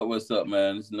what's up,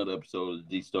 man? This is another episode of the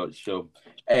D Start Show.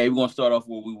 Hey, we're gonna start off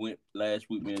where we went last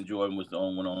week. Me and Jordan was the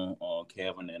only one on.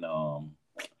 Kevin and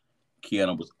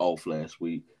Kiana was off last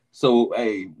week. So,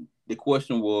 hey, the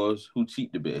question was who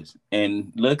cheat the best,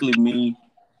 and luckily me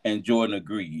and Jordan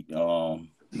agreed.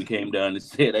 We came down and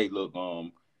said, hey, look,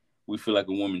 we feel like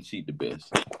a woman cheat the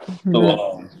best.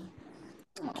 So,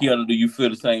 Kiana, do you feel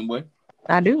the same way?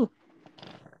 I do.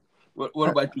 What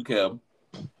about you, Kevin?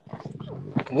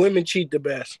 Women cheat the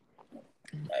best.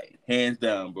 Hey, hands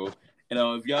down, bro. And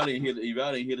if y'all didn't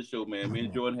hear the show, man, me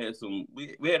and Jordan had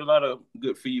we had a lot of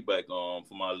good feedback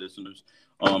from our listeners.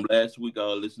 Last week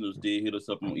our listeners did hit us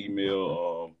up on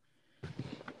email.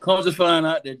 Comes to find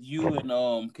out that you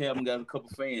and Calvin got a couple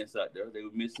fans out there. They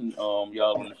were missing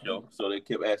y'all on the show, so they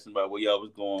kept asking about where y'all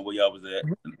was going, where y'all was at,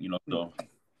 So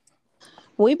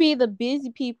we be the busy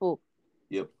people.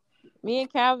 Yep. Me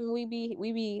and Calvin, we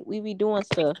be doing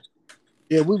stuff.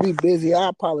 Yeah, we be busy. I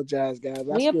apologize, guys.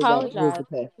 We apologize.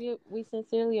 We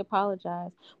sincerely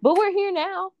apologize. But we're here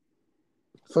now.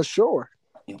 For sure.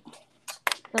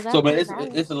 So, man,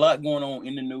 it's a lot going on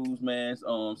in the news, man.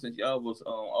 Since y'all was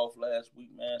off last week,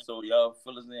 man. So y'all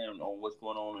fill us in on what's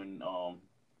going on in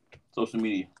social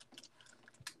media.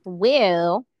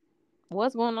 Well,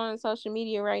 what's going on in social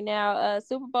media right now?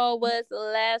 Super Bowl was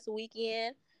last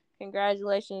weekend.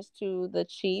 Congratulations to the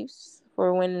Chiefs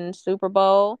for winning the Super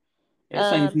Bowl. Yeah,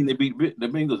 same team that beat the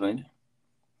Bengals, ain't it?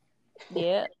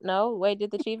 Yeah. No. Wait. Did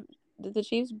the Chiefs beat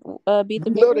the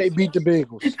Bengals? No, they beat the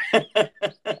Bengals.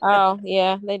 Oh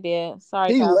yeah, they did.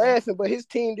 Sorry, he's Calvin. laughing, but his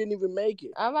team didn't even make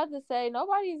it. I'm about to say none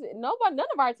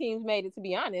of our teams made it, to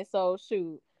be honest. So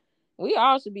shoot, we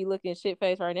all should be looking shit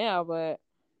faced right now. But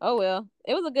oh well,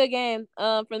 it was a good game.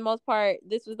 For the most part,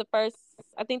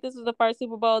 I think this was the first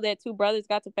Super Bowl that two brothers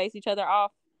got to face each other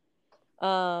off.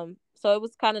 So it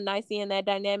was kind of nice seeing that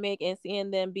dynamic and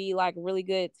seeing them be like really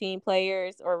good team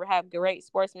players or have great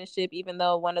sportsmanship, even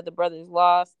though one of the brothers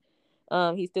lost.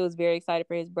 He still is very excited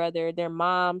for his brother. Their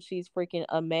mom, she's freaking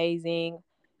amazing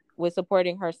with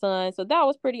supporting her son. So that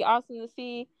was pretty awesome to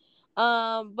see.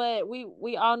 But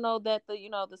we all know that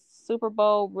the Super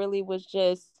Bowl really was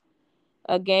just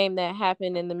a game that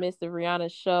happened in the midst of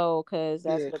Rihanna's show, because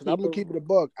I'm gonna keep it a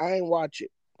buck. I ain't watch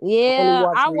it. Yeah,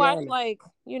 I watched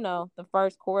the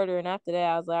first quarter, and after that,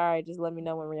 I was like, all right, just let me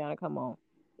know when Rihanna come on.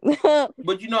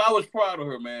 But I was proud of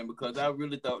her, man, because I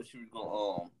really thought she was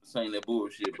gonna sing that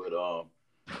bullshit. But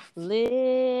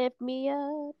lift me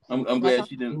up. I'm glad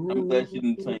she didn't. I'm glad she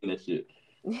didn't sing that shit.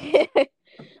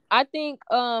 I think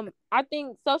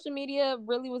social media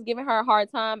really was giving her a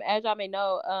hard time. As y'all may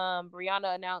know,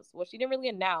 Rihanna announced. Well, she didn't really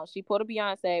announce. She pulled a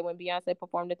Beyonce when Beyonce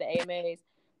performed at the AMAs.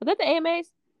 Was that the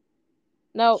AMAs?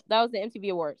 No, that was the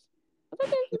MTV Awards. Was that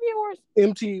the MTV Awards?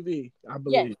 MTV, I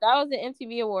believe. Yes, that was the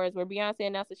MTV Awards where Beyonce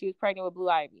announced that she was pregnant with Blue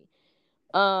Ivy.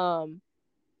 Rihanna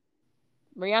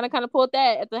kind of pulled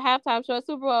that at the halftime show at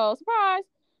Super Bowl.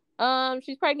 Surprise!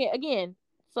 She's pregnant again.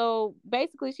 So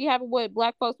basically, she having what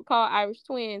black folks would call Irish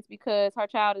twins, because her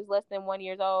child is less than 1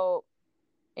 year old,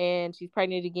 and she's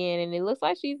pregnant again. And it looks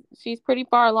like she's pretty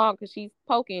far along because she's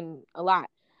poking a lot.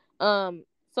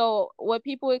 So what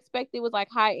people expected was like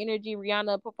high energy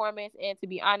Rihanna performance, and to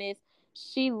be honest,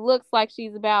 she looks like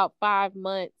she's about 5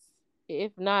 months,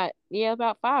 if not,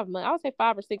 about 5 months. I would say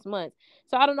 5 or 6 months.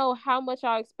 So I don't know how much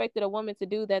y'all expected a woman to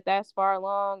do that's far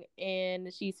along,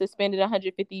 and she suspended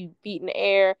 150 feet in the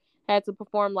air, had to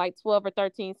perform like 12 or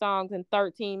 13 songs in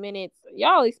 13 minutes.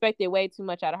 Y'all expected way too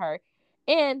much out of her.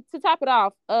 And to top it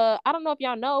off, I don't know if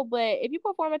y'all know, but if you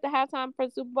perform at the halftime for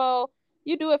the Super Bowl,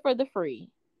 you do it for the free.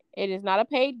 It is not a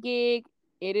paid gig.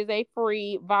 It is a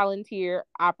free volunteer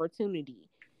opportunity.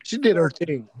 She did her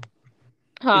thing.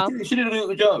 Huh? She did a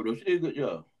good job, though. She did a good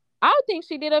job. I think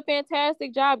she did a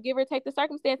fantastic job, give or take the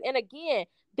circumstance. And again,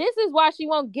 this is why she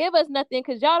won't give us nothing,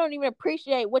 because y'all don't even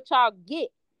appreciate what y'all get.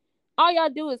 All y'all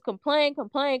do is complain.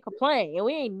 And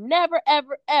we ain't never,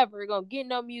 ever, ever gonna get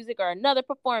no music or another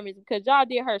performance, because y'all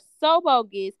did her so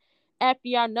bogus. After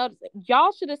y'all noticed,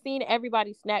 y'all should have seen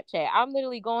everybody's Snapchat. I'm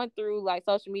literally going through like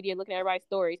social media, looking at everybody's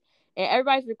stories, and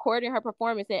everybody's recording her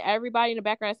performance, and everybody in the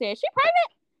background saying, "She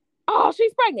pregnant? Oh,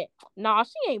 she's pregnant. No,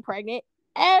 she ain't pregnant."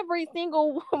 Every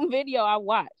single video I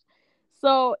watched.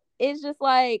 So it's just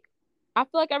like, I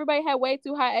feel like everybody had way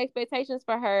too high expectations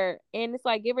for her, and it's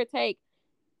like, give or take,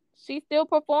 she still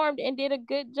performed and did a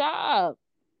good job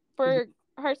for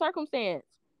her circumstance.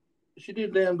 She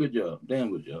did a damn good job.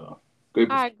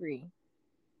 I agree.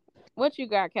 What you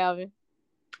got, Calvin?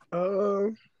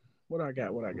 What I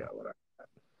got?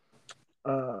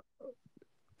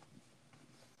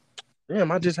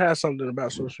 Damn, I just had something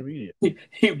about social media.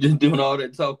 He was just doing all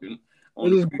that talking. It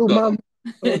just blew my mind.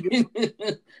 Let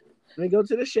me go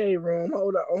to the shade room.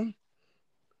 Hold on.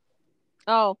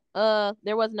 Oh,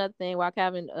 there was another thing while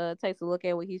Calvin takes a look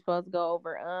at what he's supposed to go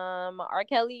over. R.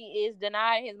 Kelly is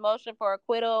denied his motion for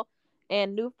acquittal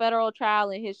and new federal trial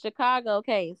in his Chicago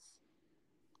case.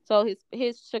 So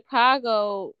his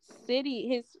Chicago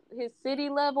city his city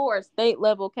level or state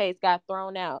level case got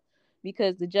thrown out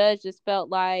because the judge just felt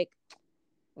like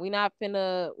we're not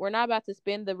about to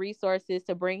spend the resources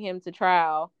to bring him to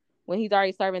trial when he's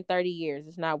already serving 30 years.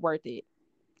 It's not worth it.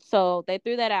 So they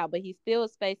threw that out, but he still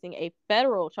is facing a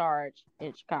federal charge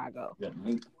in Chicago.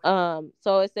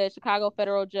 So it says Chicago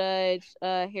federal judge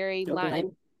Harry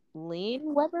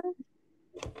Leinweber.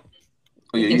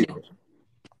 Oh yeah.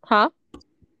 Huh?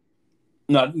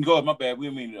 No, go ahead. My bad. We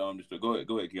didn't mean to Go ahead,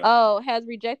 Kiana. Oh, has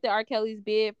rejected R. Kelly's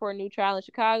bid for a new trial in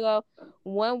Chicago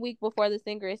 1 week before the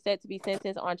singer is set to be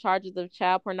sentenced on charges of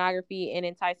child pornography and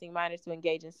enticing minors to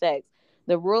engage in sex.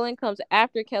 The ruling comes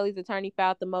after Kelly's attorney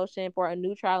filed the motion for a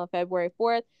new trial on February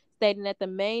 4th, stating that the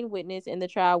main witness in the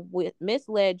trial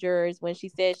misled jurors when she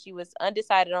said she was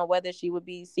undecided on whether she would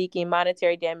be seeking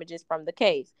monetary damages from the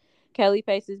case. Kelly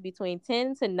faces between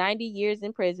 10 to 90 years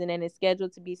in prison and is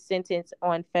scheduled to be sentenced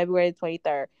on February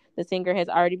 23rd. The singer has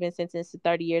already been sentenced to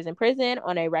 30 years in prison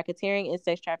on a racketeering and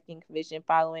sex trafficking conviction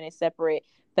following a separate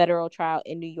federal trial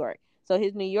in New York. So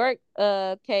his New York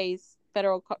case,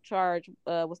 federal charge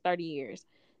was 30 years.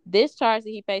 This charge that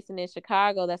he's facing in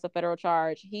Chicago, that's a federal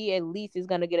charge, he at least is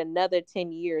going to get another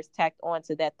 10 years tacked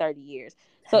onto that 30 years.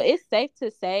 So it's safe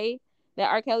to say that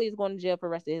R. Kelly is going to jail for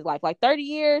the rest of his life. Like 30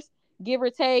 years, give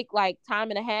or take, like time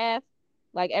and a half.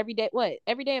 Like every day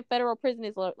in federal prison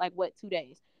is like, 2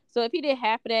 days? So if he did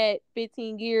half of that,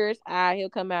 15 years, he'll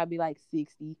come out and be like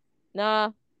 60.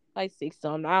 Nah, like 60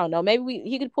 something. I don't know. Maybe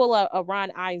he could pull a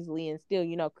Ron Isley and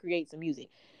still, create some music.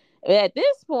 At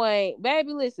this point,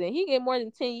 baby, listen, he get more than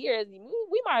 10 years.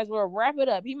 We might as well wrap it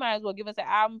up. He might as well give us an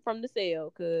album from the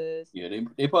cell, cause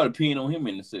they probably peeing on him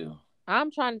in the cell.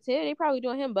 I'm trying to tell you, they probably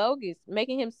doing him bogus,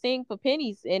 making him sing for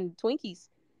pennies and Twinkies,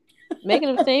 making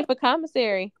him sing for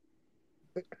commissary.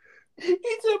 He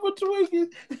said for Twinkies.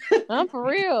 I'm for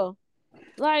real.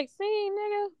 Like, sing,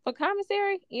 nigga, for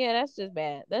commissary? Yeah, that's just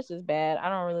bad. I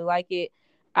don't really like it.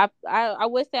 I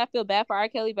would say I feel bad for R.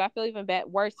 Kelly, but I feel even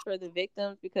worse for the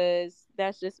victims because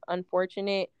that's just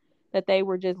unfortunate that they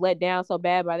were just let down so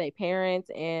bad by their parents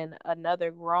and another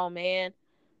grown man.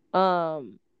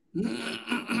 And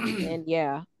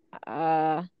yeah.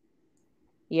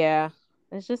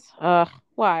 It's just why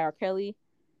R. Kelly?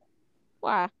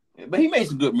 Why? But he made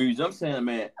some good music. I'm saying,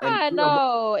 man. And, I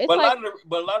know. But a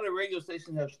lot of the radio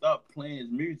stations have stopped playing his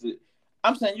music.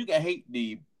 I'm saying you can hate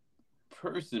the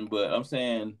person, but I'm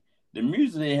saying the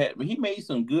music they had. But he made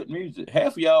some good music.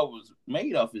 Half of y'all was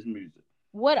made off his music.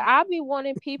 What I be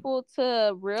wanting people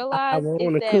to realize I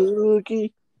want is a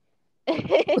cookie. That's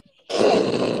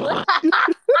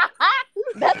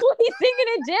what he's singing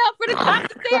in jail for the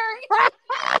commissary.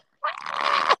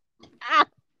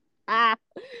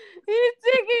 He's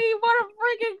thinking he want a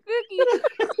freaking cookie.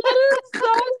 That is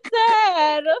so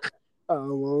sad.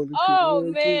 Oh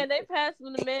man, they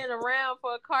passing the man around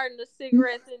for a carton of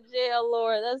cigarettes in jail,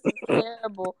 Lord. That's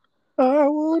terrible. I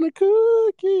want a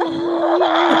cookie.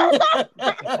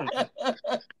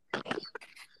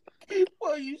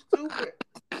 Boy, you stupid.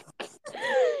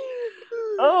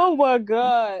 Oh my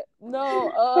God.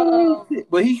 No,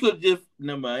 but he could just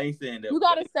I ain't saying that. You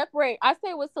gotta separate. I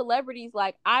say with celebrities,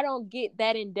 like I don't get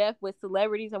that in depth with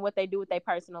celebrities and what they do with their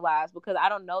personal lives because I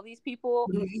don't know these people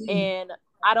and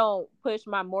I don't push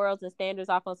my morals and standards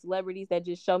off on celebrities that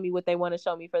just show me what they want to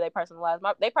show me for their personal lives.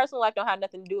 Their personal life don't have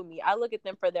nothing to do with me. I look at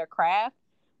them for their craft,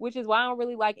 which is why I don't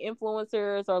really like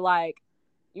influencers or like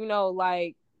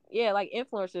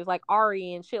influencers like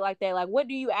Ari and shit like that. Like, what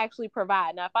do you actually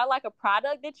provide? Now, if I like a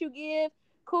product that you give,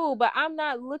 cool, but I'm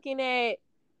not looking at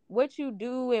what you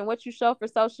do and what you show for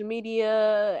social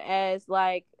media as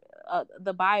like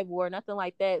the Bible or nothing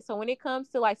like that. So when it comes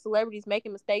to like celebrities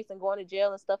making mistakes and going to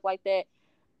jail and stuff like that,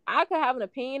 I could have an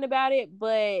opinion about it,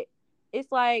 but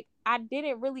it's like I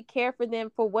didn't really care for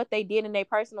them for what they did in their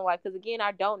personal life because again,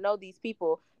 I don't know these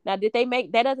people. Now, did they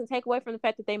make that doesn't take away from the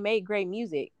fact that they made great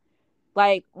music.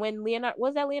 Like when Leonardo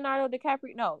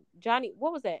DiCaprio? No, Johnny.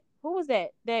 What was that? Who was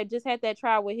that just had that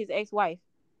trial with his ex-wife?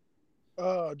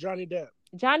 Johnny Depp.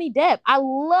 Johnny Depp. I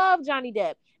love Johnny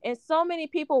Depp, and so many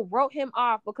people wrote him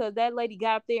off because that lady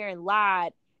got up there and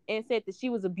lied and said that she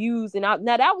was abused. And now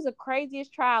that was the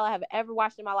craziest trial I have ever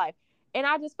watched in my life, and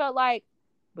I just felt like,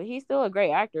 but he's still a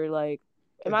great actor. Like,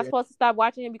 am I supposed to stop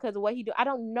watching him because of what he do? I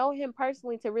don't know him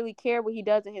personally to really care what he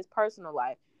does in his personal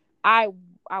life. I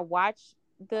watch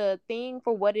the thing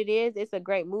for what it is. It's a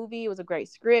great movie. It was a great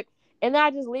script. And then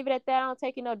I just leave it at that. I don't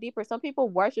take it no deeper. Some people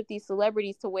worship these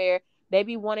celebrities to where they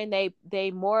be wanting they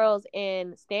morals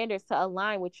and standards to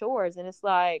align with yours. And it's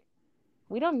like,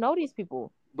 we don't know these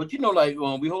people. But like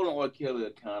we holding R. Kelly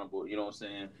accountable. You know what I'm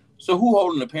saying? So who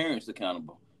holding the parents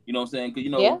accountable? You know what I'm saying?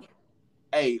 Because Yeah.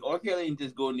 Hey, R. Kelly ain't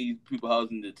just going to these people's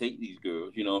houses to take these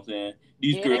girls. You know what I'm saying?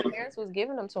 These girls. Their parents was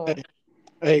giving them to him.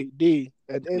 Hey, D.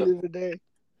 At the end of the day,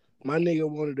 my nigga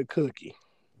wanted a cookie.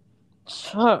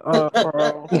 Shut up,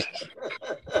 bro.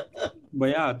 But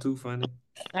y'all too funny.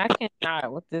 I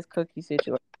cannot with this cookie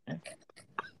situation.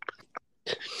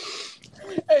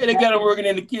 Hey, they got him working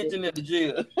in the kitchen at the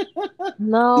jail.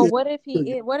 No, what if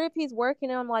he's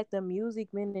working on like the music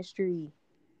ministry?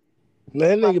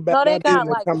 Man, that nigga back they got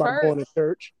like talking about going to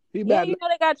church. He they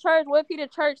got church. What if he the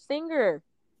church singer?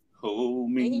 Oh,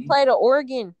 And me. he played the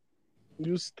organ.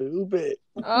 You stupid.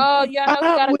 Oh, y'all know he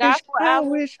got a gospel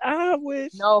album. I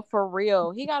wish. No, for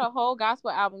real. He got a whole gospel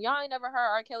album. Y'all ain't never heard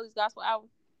R. Kelly's gospel album?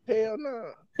 Hell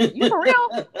no. You for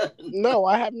real? No,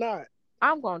 I have not.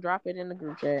 I'm gonna drop it in the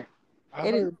group chat.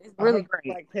 It's I really heard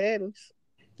great. Like panties.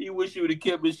 He wish he would have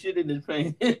kept his shit in his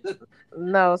pants.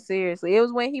 No, seriously. It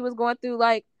was when he was going through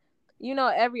like,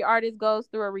 every artist goes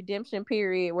through a redemption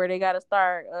period where they gotta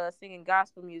start singing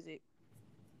gospel music.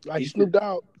 Like Snoop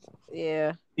Dogg.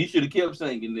 Yeah. He should have kept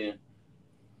singing then.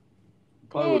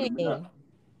 Probably would have been out.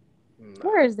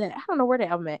 Where is that? I don't know where the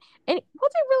album at. And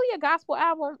was it really a gospel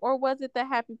album or was it the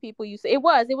Happy People You Saved? It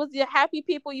was the Happy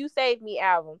People You Saved Me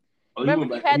album. Oh,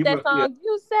 Remember he had that song,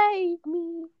 You Saved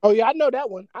Me. Oh yeah, I know that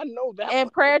one. I know that and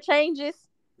one. Prayer Changes.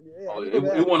 Yeah,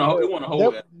 it won a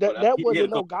whole that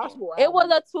wasn't no gospel album. It was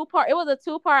a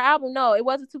two-part album. No, it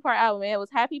was a two-part album. It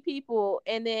was Happy People,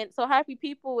 and then so Happy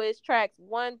People is tracks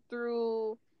 1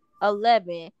 through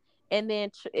 11, and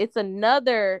then it's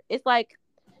another. It's like,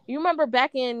 you remember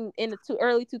back in the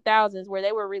early 2000s where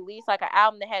they would release like an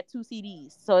album that had 2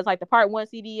 CDs. So it's like the part 1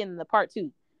 CD and the part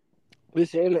 2.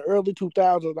 Listen, in the early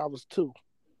 2000s, I was 2.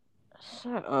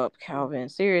 Shut up, Calvin.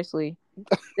 Seriously,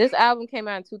 this album came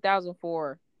out in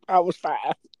 2004. I was 5.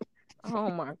 Oh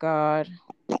my god.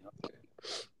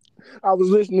 I was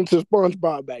listening to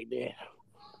SpongeBob back then.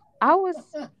 How old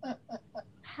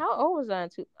was I?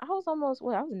 I was almost,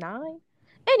 I was 9?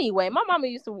 Anyway, my mama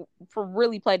used to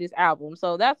really play this album,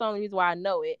 so that's the only reason why I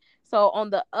know it. So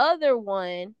on the other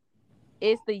one,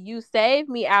 it's the You Save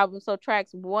Me album. So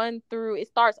tracks 1 through, it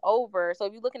starts over. So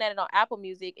if you're looking at it on Apple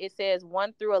Music, it says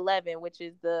 1 through 11, which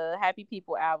is the Happy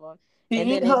People album. And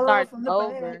then it starts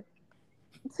over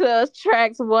to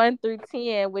tracks 1 through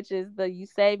 10, which is the You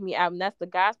Save Me album. That's the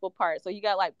gospel part. So you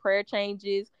got like Prayer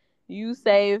Changes, You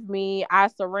Save Me, I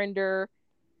Surrender,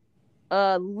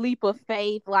 Leap of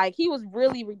Faith. Like, he was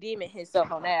really redeeming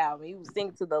himself on that album. He was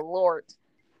singing to the Lord.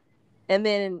 And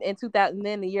then in 2000,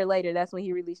 then a year later, that's when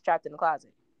he released Trapped in the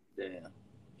Closet. Damn.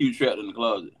 He was trapped in the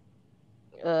closet.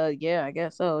 Yeah, I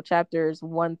guess so. Chapters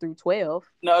 1 through 12.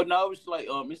 No, it's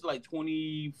like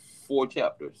 24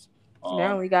 chapters.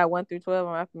 Now we got 1 through 12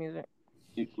 on Apple Music.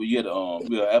 You had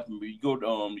Apple. You go to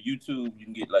YouTube, you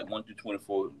can get like 1 through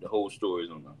 24. The whole stories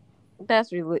on them.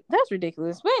 That's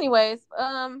ridiculous. But anyways,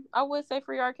 I would say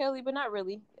free R. Kelly, but not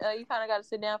really. You kind of got to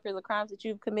sit down for the crimes that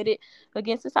you've committed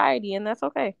against society, and that's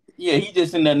okay. Yeah, he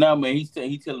just in there now, man.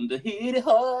 He tell him to hit it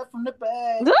hard from the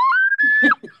back.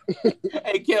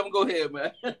 Hey, Kevin, go ahead,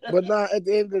 man. But now, at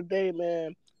the end of the day,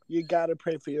 man, you gotta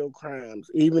pay for your crimes,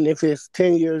 even if it's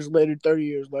 10 years later, 30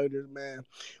 years later, man.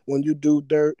 When you do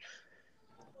dirt,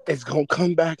 it's gonna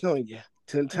come back on you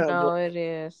 10 times. No, it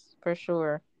is for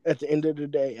sure. At the end of the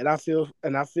day, and I feel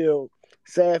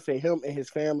sad for him and his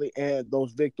family and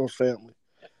those victims' family.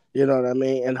 You know what I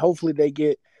mean? And hopefully they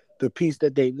get the peace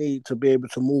that they need to be able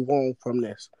to move on from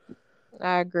this.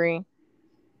 I agree.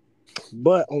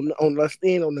 But on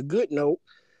the good note,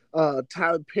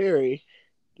 Tyler Perry,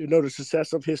 the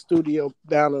success of his studio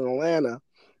down in Atlanta,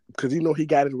 because he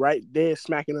got it right there,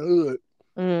 smack in the hood.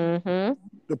 Mm-hmm.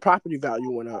 The property value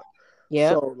went up.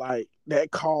 Yeah. So like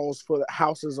that calls for the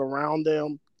houses around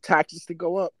them taxes to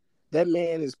go up. That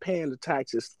man is paying the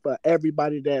taxes for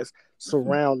everybody that's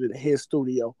surrounding his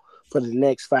studio for the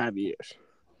next 5 years.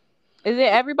 Is it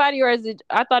everybody, or is it?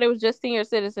 I thought it was just senior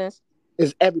citizens.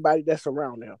 It's everybody that's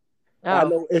around him. Oh. I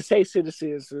know it says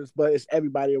citizens, but it's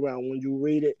everybody around. When you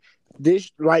read it,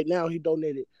 this right now he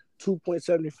donated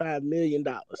 $2.75 million,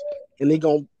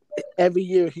 and every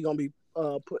year he gonna be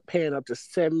paying up to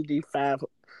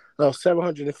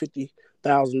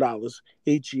 $750,000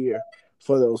 each year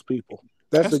for those people.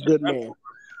 That's a good man.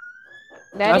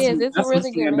 It's a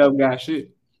really good man. Guy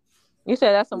shit. You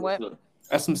said that's some what?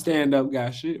 That's some stand-up guy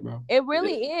shit, bro. It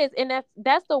really is, and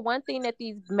that's the one thing that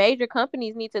these major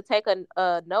companies need to take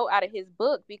a note out of his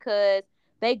book, because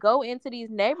they go into these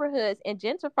neighborhoods and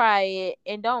gentrify it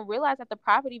and don't realize that the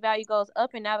property value goes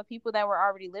up, and now the people that were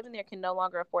already living there can no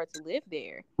longer afford to live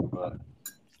there. Right.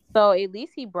 So at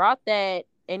least he brought that,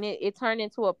 and it turned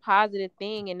into a positive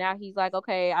thing, and now he's like,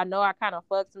 okay, I know I kind of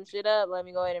fucked some shit up. Let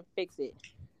me go ahead and fix it.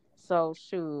 So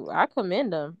shoot, I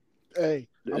commend him. Hey,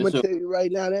 I'm gonna tell you right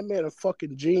now, that man a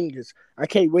fucking genius. I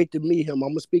can't wait to meet him. I'm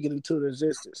gonna speak it into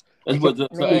existence. That's what you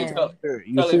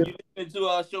listen to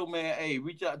our show, man. Hey,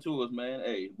 reach out to us, man.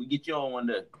 Hey, we get you on one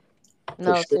day.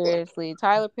 No, seriously,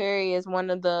 Tyler Perry is one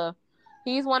of the.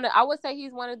 I would say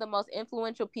he's one of the most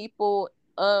influential people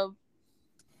of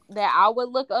that I would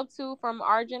look up to from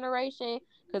our generation.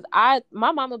 Because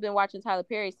my mama been watching Tyler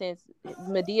Perry since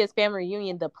Medea's Family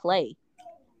Reunion, the play.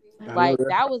 Like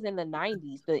that was in the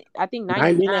 90s. I think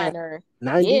 99 or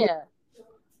 90.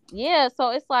 Yeah.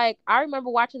 So it's like I remember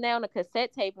watching that on a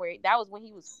cassette tape where that was when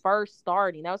he was first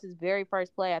starting. That was his very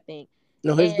first play, I think.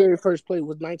 No, his very first play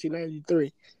was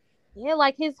 1993. Yeah,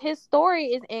 like his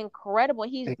story is incredible.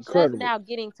 He's just now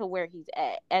getting to where he's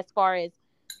at as far as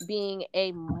being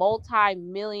a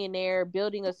multi-millionaire,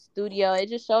 building a studio. It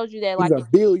just shows you that he's a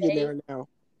billionaire now.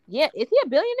 Yeah, is he a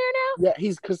billionaire now? Yeah,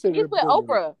 he's considered. He's with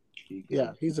Oprah.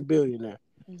 Yeah, he's a billionaire.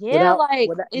 Yeah,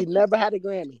 he never had a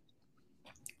Grammy.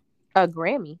 A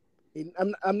Grammy?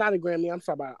 I'm not a Grammy. I'm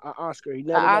talking about an Oscar. He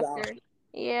never got an Oscar.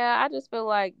 Yeah, I just feel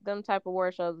like them type of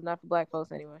award shows are not for black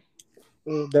folks anyway.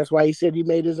 That's why he said he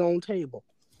made his own table.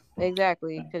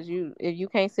 Exactly, because if you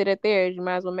can't sit at theirs, you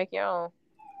might as well make your own.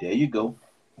 There you go.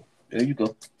 I don't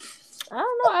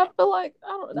know. I feel like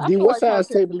what size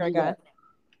table you got?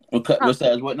 What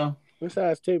size? What now? What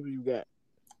size table you got?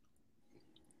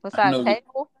 What size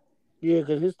table? Yeah,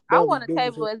 because I want a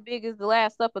table as big as the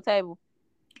Last Supper table.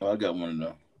 Oh, I got one of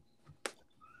them.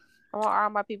 I want all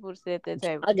my people to sit at that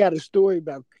table. I got a story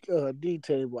about D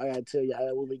table. I gotta tell you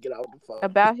when we get off the phone.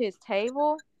 About his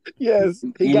table? Yes.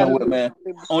 You know what, man?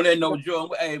 On that note,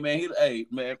 Joe, hey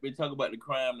man, we talk about the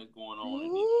crime that's going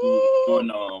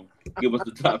on. Give us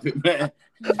the topic, man.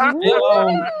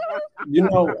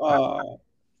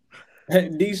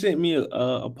 D sent me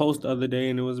a post the other day,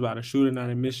 and it was about a shooting out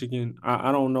in Michigan.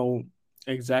 I don't know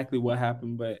exactly what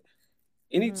happened, but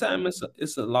anytime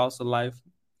it's a loss of life,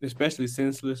 especially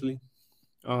senselessly,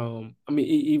 I mean,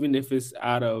 even if it's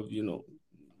out of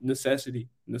necessity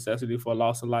for a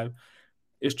loss of life,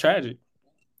 it's tragic.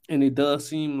 And it does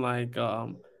seem like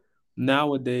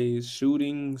nowadays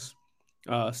shootings,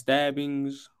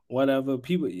 stabbings, whatever,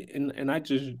 people, and I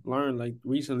just learned like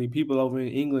recently, people over in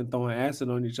England throwing acid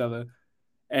on each other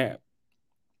at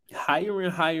higher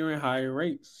and higher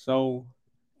rates. So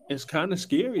it's kind of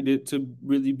scary to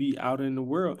really be out in the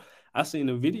world. I seen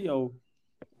a video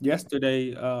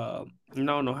yesterday. I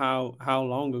don't know how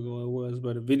long ago it was,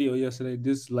 but a video yesterday.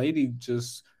 This lady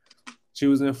she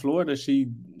was in Florida. She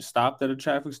stopped at a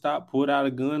traffic stop, pulled out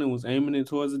a gun, and was aiming it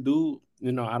towards a dude.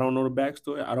 I don't know the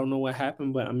backstory. I don't know what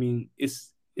happened, but I mean,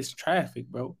 it's traffic,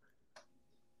 bro.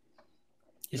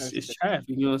 It's traffic.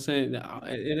 You know what I'm saying?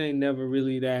 It ain't never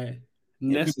really that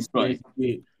necessary.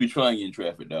 We trying to get in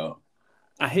traffic, dog.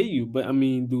 I hear you, but I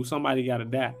mean, do somebody gotta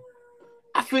die?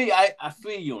 I feel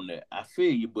you on that. I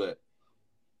feel you, but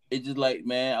it's just like,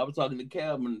 man, I was talking to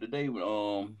Calvin today when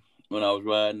I was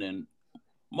riding, and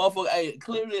motherfucker, hey,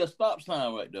 clearly a stop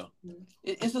sign right there.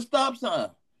 It's a stop sign,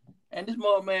 and this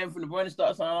mother man from the running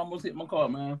stop sign almost hit my car,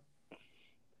 man.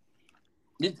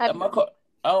 My car,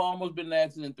 I almost been in an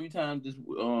accident 3 times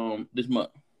this month.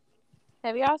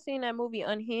 Have y'all seen that movie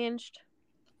Unhinged?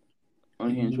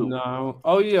 Unhinged? No.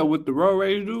 Oh yeah, with the road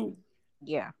rage dude.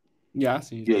 Yeah. Yeah, I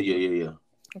seen it. Yeah.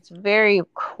 It's a very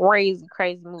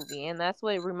crazy movie, and that's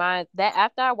what it reminds. That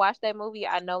after I watched that movie,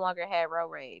 I no longer had road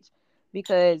rage,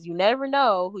 because you never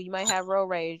know who you might have road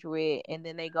rage with, and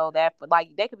then they go that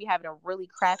like they could be having a really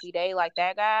crappy day like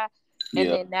that guy. And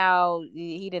then now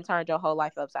he didn't turn your whole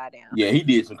life upside down. Yeah, he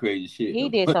did some crazy shit. He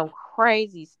did some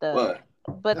crazy stuff.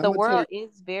 But the world is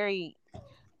very...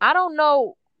 I don't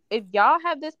know if y'all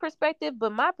have this perspective,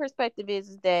 but my perspective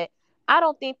is that I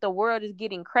don't think the world is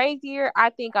getting crazier. I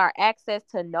think our access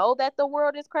to know that the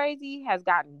world is crazy has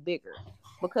gotten bigger.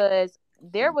 Because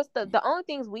there was the only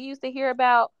things we used to hear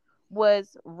about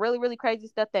was really, really crazy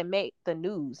stuff that made the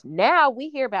news. Now we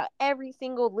hear about every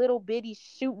single little bitty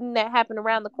shooting that happened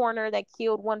around the corner that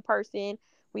killed one person.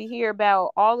 We hear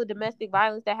about all the domestic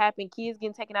violence that happened, kids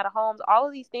getting taken out of homes, all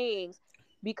of these things,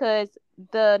 because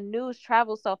the news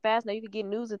travels so fast. Now you can get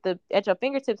news at your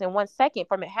fingertips in 1 second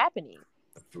from it happening.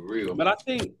 For real. But I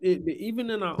think even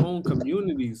in our own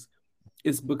communities,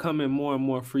 it's becoming more and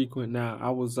more frequent now. I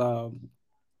was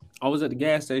at the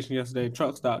gas station yesterday,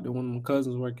 truck stop that one of my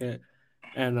cousins work at,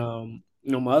 and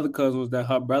my other cousin was that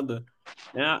her brother.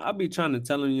 And I be trying to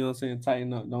tell him,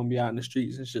 tighten up, don't be out in the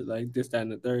streets and shit like this, that,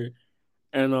 and the third.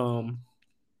 And I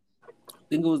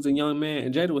think it was a young man,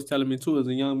 and Jada was telling me too, it was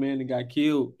a young man that got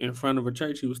killed in front of a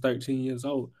church. He was 13 years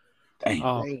old. Dang.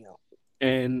 Damn.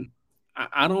 And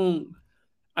I don't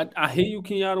I hear you,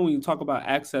 Kenyatta, when you talk about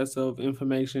access of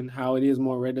information, how it is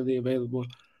more readily available.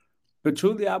 But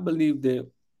truly, I believe that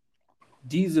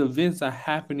these events are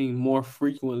happening more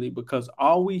frequently because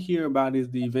all we hear about is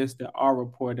the events that are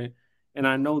reported. And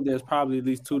I know there's probably at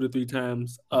least 2 to 3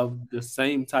 times of the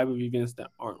same type of events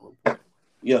that aren't reported.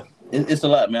 Yeah, it's a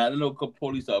lot, man. I know a couple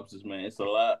police officers, man. It's a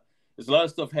lot. There's a lot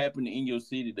of stuff happening in your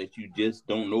city that you just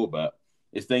don't know about.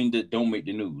 It's things that don't make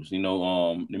the news.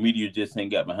 The media just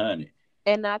ain't got behind it.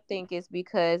 And I think it's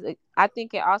because I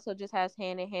think it also just has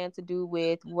hand in hand to do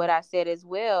with what I said as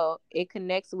well. It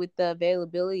connects with the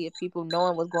availability of people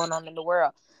knowing what's going on in the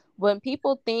world. When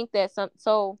people think that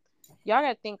so y'all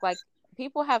gotta think like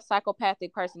people have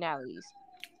psychopathic personalities.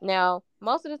 Now,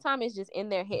 most of the time it's just in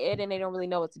their head and they don't really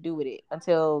know what to do with it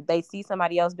until they see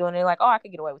somebody else doing it. They're like, oh, I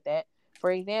could get away with that.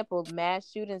 For example,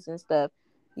 mass shootings and stuff.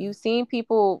 You've seen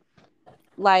people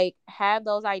like have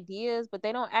those ideas, but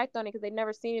they don't act on it because they've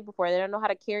never seen it before. They don't know how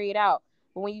to carry it out.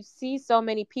 But when you see so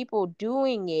many people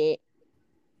doing it,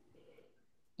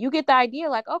 you get the idea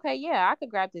like, okay, yeah, I could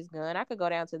grab this gun. I could go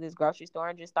down to this grocery store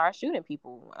and just start shooting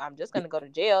people. I'm just going to go to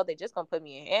jail. They're just going to put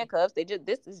me in handcuffs.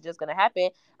 This is just going to happen.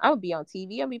 I'm going to be on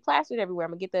TV. I'm going to be plastered everywhere.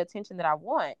 I'm going to get the attention that I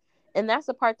want. And that's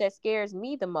the part that scares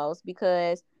me the most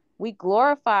because we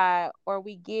glorify or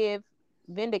we give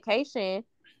vindication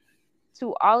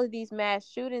to all of these mass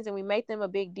shootings and we make them a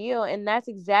big deal. And that's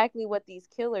exactly what these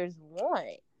killers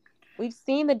want. We've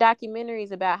seen the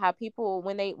documentaries about how people,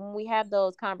 when we have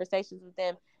those conversations with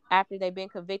them after they've been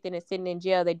convicted and sitting in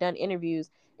jail, they've done interviews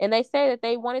and they say that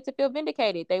they wanted to feel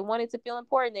vindicated. They wanted to feel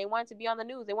important. They wanted to be on the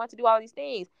news. They want to do all these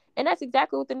things. And that's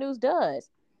exactly what the news does.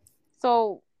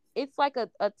 So it's like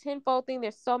a tenfold thing.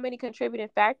 There's so many contributing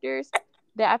factors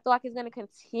that I feel like is going to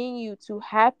continue to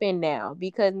happen now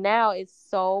because now it's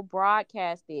so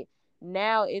broadcasted.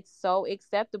 Now it's so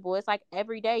acceptable. It's like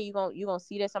every day you're gonna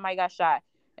see that somebody got shot.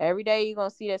 Every day you're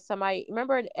gonna see that somebody.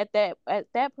 Remember at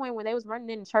that point when they was running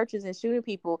in churches and shooting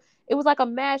people, it was like a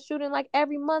mass shooting like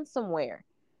every month somewhere.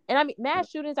 And I mean, mass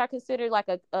shootings are considered like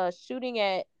a shooting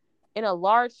in a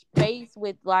large space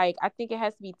with like I think it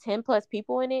has to be 10 plus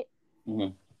people in it.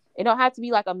 Mm-hmm. It don't have to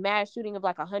be like a mass shooting of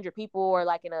like 100 people or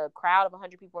like in a crowd of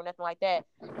 100 people or nothing like that.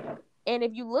 And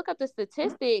if you look up the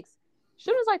statistics,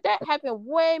 shootings like that happen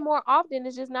way more often.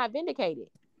 It's just not vindicated.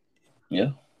 Yeah.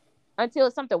 Until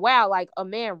it's something wow, like a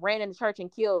man ran in the church and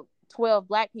killed 12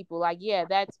 black people. Like, yeah,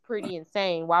 that's pretty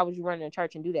insane. Why would you run in a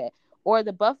church and do that? Or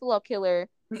the Buffalo killer,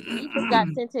 he just got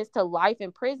sentenced to life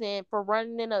in prison for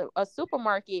running in a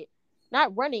supermarket.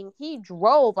 Not running, he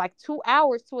drove like 2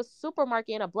 hours to a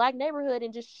supermarket in a black neighborhood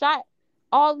and just shot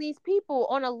all these people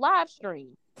on a live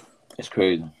stream. It's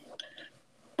crazy.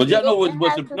 But y'all know what's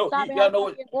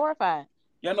glorified.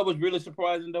 Y'all know what's really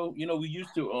surprising though? We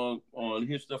used to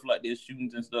hear stuff like this,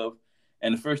 shootings and stuff,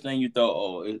 and the first thing you thought,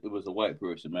 oh, it was a white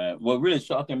person, man. What really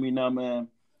shocking me now, man,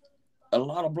 a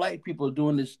lot of black people are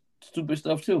doing this stupid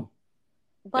stuff too.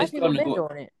 Black people been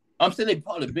doing it. I'm saying they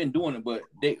probably been doing it, but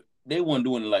they weren't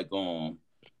doing it like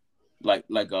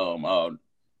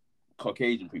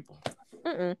Caucasian people.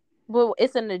 Well,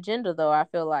 it's an agenda though. I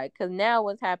feel like because now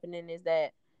what's happening is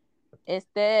that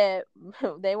instead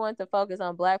they want to focus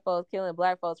on black folks killing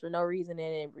black folks for no reason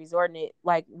and resorting it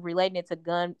like relating it to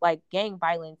gang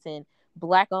violence and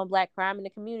black on black crime in the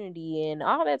community and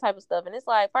all that type of stuff. And it's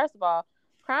like, first of all,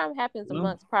 crime happens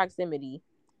amongst proximity.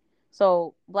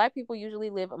 So black people usually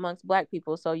live amongst black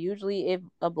people. So usually if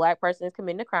a black person is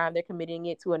committing a crime, they're committing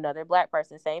it to another black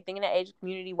person. Same thing in the Asian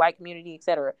community, white community,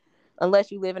 etc.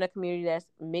 Unless you live in a community that's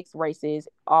mixed races,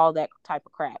 all that type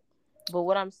of crap. But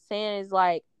what I'm saying is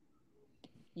like,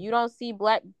 you don't see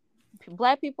black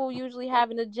people usually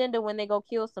have an agenda when they go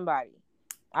kill somebody.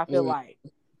 I feel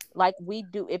like we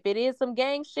do. If it is some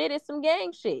gang shit, it's some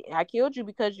gang shit. I killed you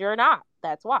because you're not.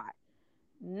 That's why.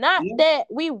 Not that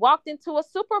we walked into a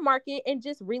supermarket and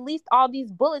just released all these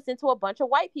bullets into a bunch of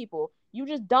white people. You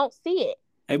just don't see it.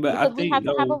 Hey, but I think we have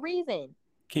to have a reason.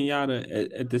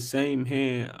 Kenyatta, at the same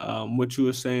hand, what you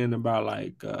were saying about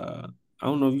like I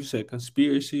don't know if you said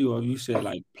conspiracy or if you said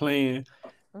like plan.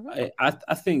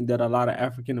 I think that a lot of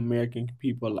African American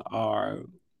people are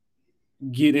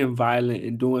getting violent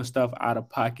and doing stuff out of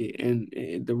pocket,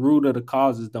 and the root of the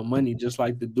cause is the money. Just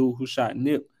like the dude who shot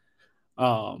Nip,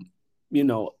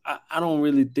 I don't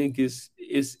really think it's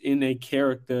in a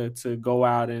character to go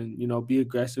out and be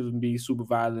aggressive and be super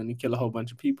violent and kill a whole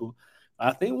bunch of people.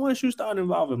 I think once you start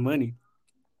involving money,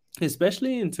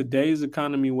 especially in today's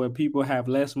economy where people have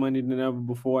less money than ever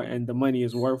before and the money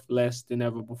is worth less than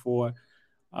ever before,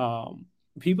 um,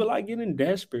 people are getting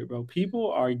desperate, bro.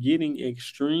 People are getting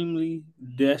extremely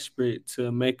desperate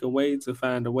to make a way, to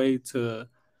find a way to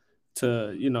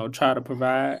try to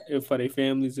provide for their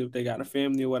families if they got a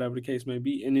family or whatever the case may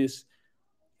be, and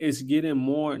it's getting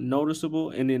more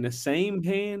noticeable. And in the same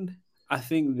hand, I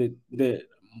think that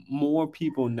more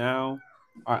people now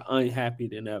are unhappy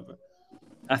than ever.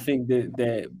 I think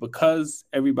that because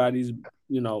everybody's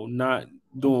not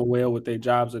doing well with their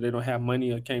jobs, or they don't have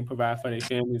money or can't provide for their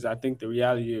families, I think the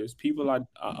reality is people are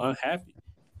unhappy.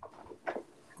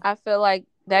 I feel like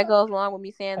that goes along with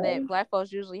me saying that Black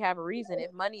folks usually have a reason.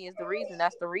 If money is the reason,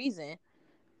 that's the reason.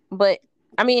 But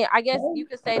I mean, I guess you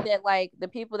could say that like the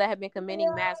people that have been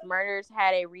committing mass murders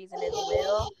had a reason as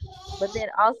well. But then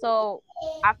also,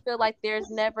 I feel like there's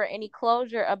never any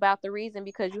closure about the reason,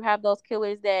 because you have those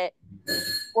killers that,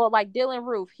 well, like Dylan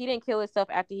Roof, he didn't kill himself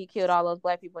after he killed all those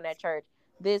Black people in that church.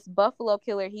 This Buffalo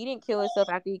killer, he didn't kill himself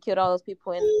after he killed all those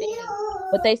people in the thing.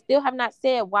 But they still have not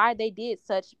said why they did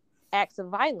such acts of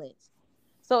violence.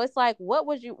 So it's like, what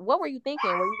were you thinking?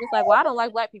 Were you just like, well, I don't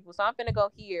like Black people, so I'm finna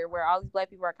go here where all these Black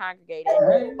people are congregated,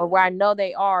 or where I know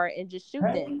they are, and just shoot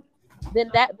them? Then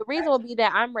the reason will be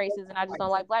that I'm racist and I just don't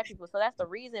like Black people. So that's the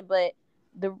reason. But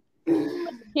the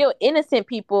kill innocent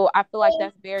people, I feel like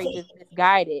that's very just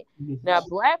misguided. Now,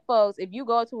 Black folks, if you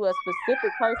go to a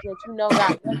specific person that you know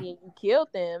got money and you killed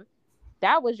them,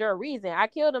 that was your reason. I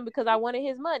killed him because I wanted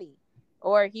his money,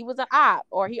 or he was an op,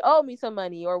 or he owed me some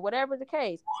money, or whatever the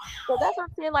case. So that's what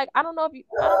I'm saying. Like, I don't know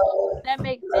if that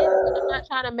makes sense, but I'm not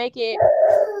trying to make it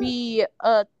be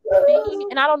a thing,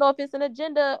 and I don't know if it's an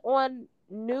agenda on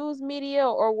news media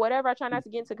or whatever. I try not to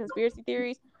get into conspiracy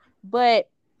theories, but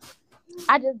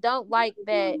I just don't like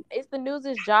that it's the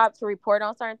news's job to report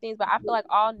on certain things, but I feel like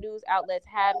all news outlets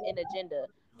have an agenda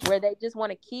where they just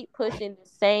want to keep pushing the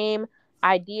same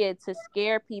idea to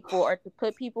scare people or to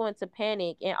put people into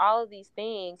panic and all of these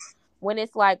things, when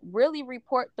it's like, really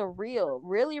report the real,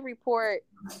 really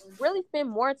spend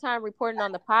more time reporting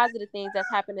on the positive things that's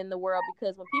happened in the world,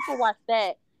 because when people watch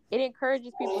that, it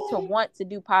encourages people to want to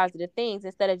do positive things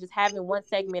instead of just having one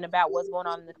segment about what's going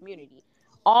on in the community.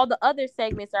 All the other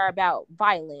segments are about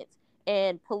violence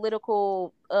and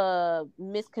political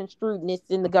misconstruedness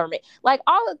in the government, like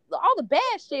all the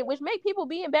bad shit, which make people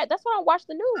being bad. That's why I don't watch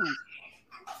the news.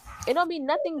 It don't be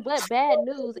nothing but bad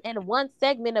news and one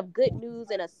segment of good news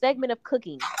and a segment of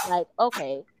cooking. Like,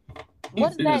 okay,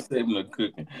 what is that? Segment of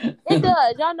cooking. It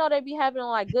does. Y'all know they be having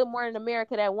on like Good Morning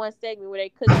America, that one segment where they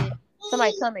cooking.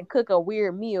 Somebody come and cook a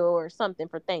weird meal or something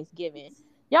for Thanksgiving.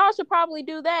 Y'all should probably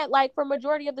do that, like, for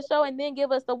majority of the show, and then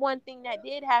give us the one thing that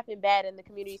did happen bad in the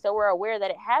community, so we're aware that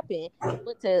it happened.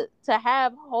 But to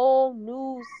have whole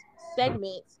news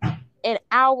segments and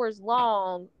hours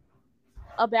long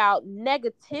about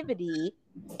negativity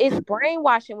is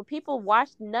brainwashing. When people watch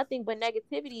nothing but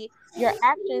negativity, your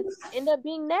actions end up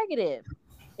being negative.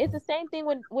 It's the same thing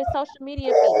with social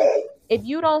media feeds. If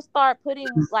you don't start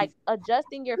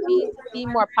adjusting your feeds to be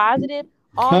more positive,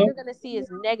 all you're gonna see is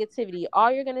negativity.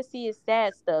 All you're gonna see is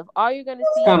sad stuff. All you're gonna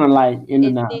see kind of like in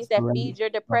and is out. things that feed your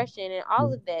depression and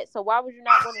all of that. So why would you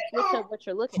not want to switch up what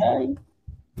you're looking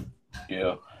at?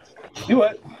 Yeah. You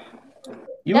what?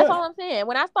 That's all I'm saying.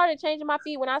 When I started changing my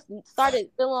feed, when I started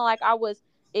feeling like I was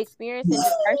experiencing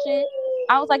depression,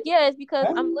 I was like, yeah, it's because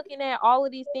I'm looking at all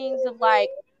of these things of like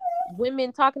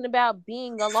women talking about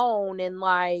being alone and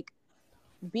like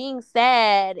being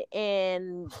sad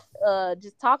and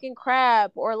just talking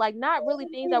crap, or like not really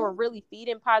things that were really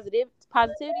feeding positivity.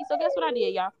 So guess what I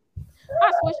did, y'all?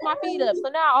 I switched my feed up. So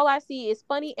now all I see is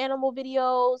funny animal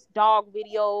videos, dog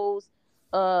videos,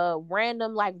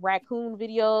 random like raccoon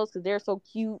videos because they're so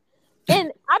cute,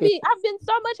 and I've been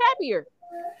so much happier.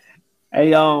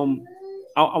 Hey, I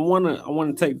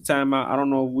wanna take the time out. I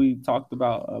don't know if we talked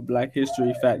about Black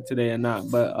History Fact today or not,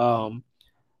 but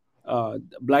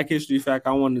Black History Fact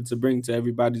I wanted to bring to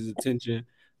everybody's attention.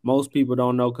 Most people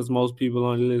don't know because most people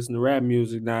only listen to rap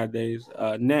music nowadays.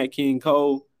 Nat King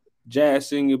Cole, jazz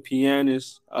singer,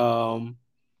 pianist,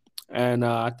 and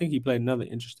I think he played another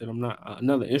instrument.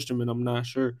 I'm not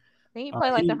sure. I think he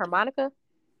played like the harmonica.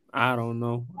 I don't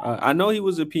know. I know he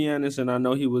was a pianist and I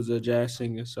know he was a jazz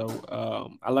singer. So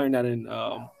I learned that in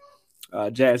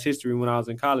jazz history when I was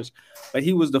in college. But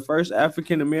he was the first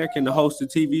African American to host a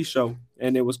TV show,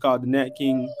 and it was called the Nat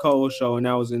King Cole Show, and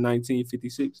that was in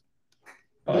 1956.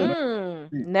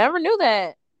 Never knew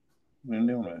that.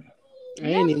 I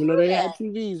didn't even know they had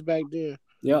TVs back then.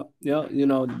 Yep. You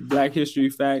know, Black History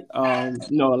Fact.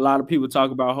 You know, a lot of people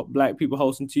talk about Black people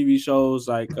hosting TV shows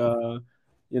like,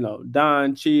 you know,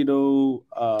 Don Cheadle,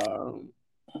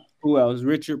 who else?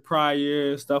 Richard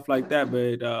Pryor, stuff like that.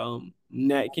 But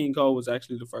Nat King Cole was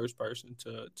actually the first person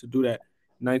to do that.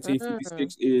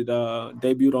 1956, it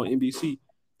debuted on NBC,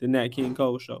 the Nat King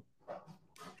Cole show.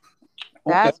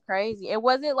 That's crazy. And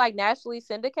was it like nationally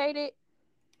syndicated?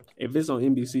 If it's on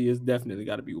NBC, it's definitely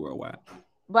got to be worldwide.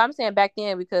 But I'm saying back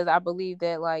then because I believe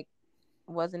that like,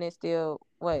 wasn't it still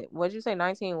what did you say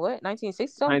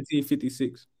 1960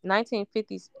 1956.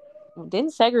 1950s.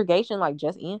 Didn't segregation like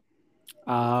just end?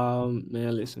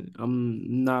 Man, listen,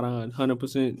 I'm not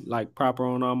 100% like proper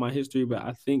on all my history, but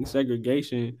I think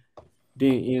segregation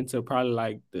didn't end till probably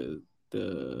like the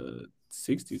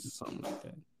 60s or something like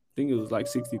that. I think it was like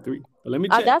 63. But let me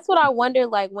check. That's what I wonder.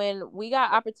 Like when we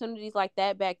got opportunities like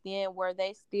that back then, were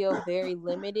they still very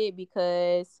limited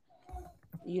because,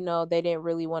 you know, they didn't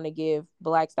really want to give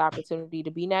Blacks the opportunity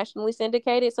to be nationally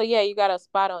syndicated? So yeah, you got a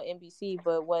spot on NBC,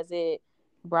 but was it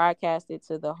broadcasted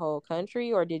to the whole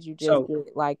country, or did you just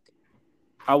get like?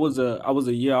 I was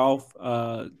a year off.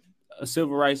 A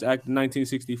Civil Rights Act in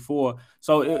 1964.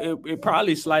 So it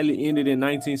probably slightly ended in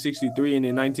 1963, and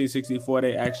in 1964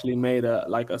 they actually made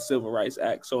a Civil Rights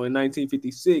Act. So in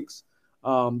 1956,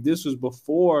 this was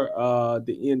before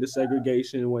the end of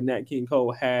segregation, when Nat King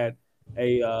Cole had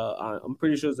I'm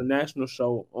pretty sure it's a national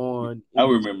show on. I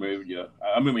remember it. Yeah,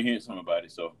 I remember hearing something about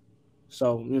it.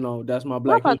 So you know, that's my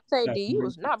Black. I'm about to say, D, you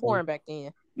was not born back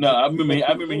then. No, I remember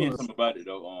hearing something about it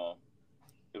though.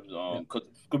 It was cause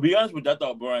to be honest with you, I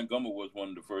thought Brian Gummer was one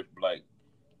of the first Black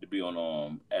to be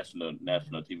on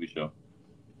national TV show.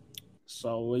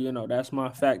 So you know, that's my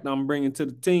fact I'm bringing to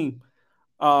the team.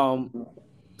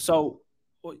 So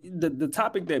the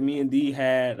topic that me and D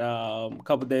had a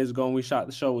couple days ago when we shot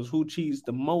the show was who cheats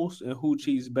the most and who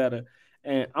cheats better.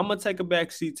 And I'm gonna take a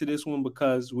back seat to this one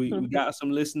because we got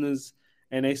some listeners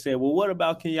and they said, well, what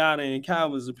about Kenyatta and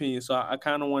Calvin's opinion? So I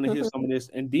kind of want to hear some of this,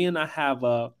 and then I have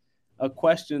a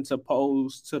question to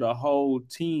pose to the whole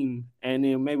team, and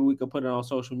then maybe we could put it on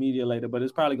social media later, but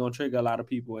it's probably going to trigger a lot of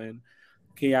people. And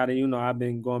Kenyatta, you know, I've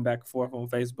been going back and forth on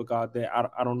Facebook all day.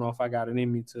 I don't know if I got it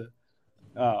in me to.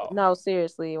 No,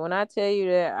 seriously. When I tell you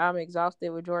that I'm exhausted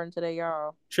with Jordan today,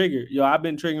 y'all. Trigger. Yo, I've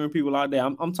been triggering people all day.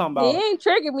 I'm talking about. He ain't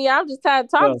triggered me. I'm just tired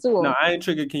of talking to him. No, I ain't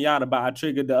triggered Kenyatta, but I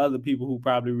triggered the other people who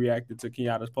probably reacted to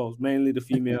Kenyatta's post, mainly the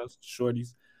females,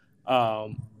 shorties.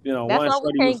 You know, that's why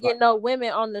we can't get no women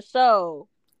on the show.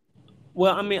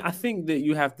 Well, I mean, I think that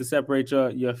you have to separate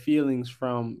your feelings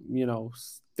from, you know,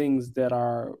 things that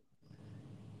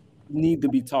need to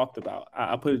be talked about.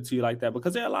 I put it to you like that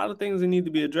because there are a lot of things that need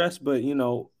to be addressed, but you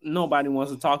know, nobody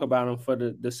wants to talk about them for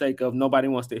the sake of nobody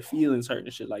wants their feelings hurt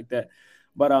and shit like that.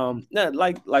 But yeah,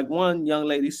 like one young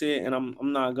lady said, and I'm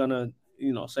not gonna,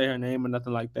 you know, say her name or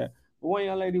nothing like that. But one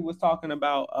young lady was talking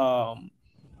about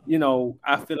you know,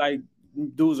 I feel like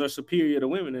dudes are superior to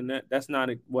women, and that's not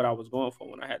what I was going for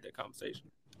when I had that conversation.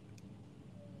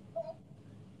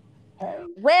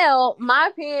 Well, my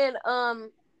opinion,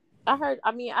 I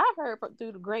heard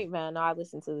through the grapevine. I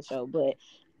listened to the show, but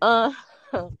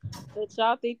but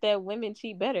y'all think that women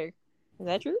cheat better? Is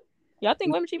that true? Y'all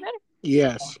think women cheat better?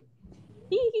 Yes.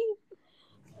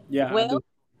 Yeah. Well,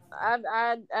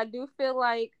 I do feel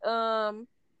like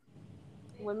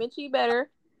women cheat better.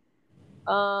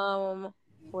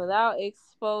 Without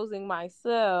exposing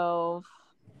myself,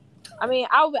 I mean,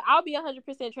 I'll be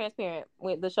 100% transparent.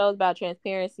 With the show's about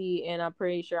transparency, and I'm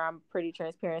pretty sure I'm pretty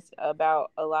transparent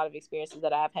about a lot of experiences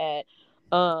that I've had.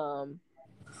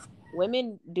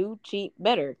 Women do cheat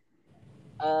better.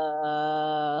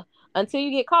 Until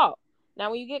you get caught. Now,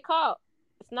 when you get caught,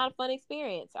 it's not a fun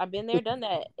experience. I've been there, done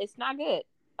that. It's not good.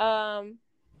 So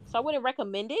I wouldn't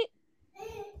recommend it.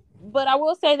 But I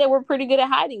will say that we're pretty good at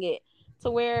hiding it, to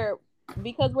where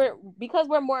because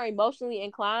we're more emotionally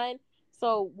inclined.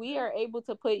 So we are able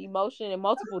to put emotion in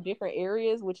multiple different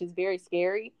areas, which is very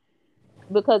scary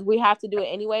because we have to do it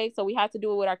anyway. So we have to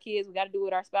do it with our kids. We got to do it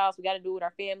with our spouse. We got to do it with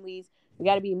our families. We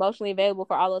got to be emotionally available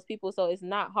for all those people. So it's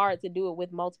not hard to do it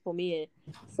with multiple men.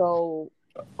 So,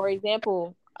 for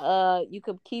example, you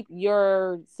could keep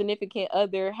your significant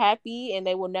other happy and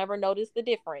they will never notice the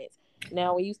difference.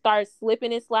 Now, when you start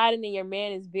slipping and sliding and your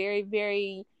man is very,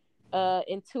 very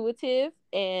intuitive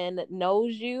and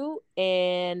knows you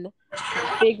and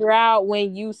figure out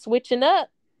when you switching up,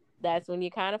 that's when you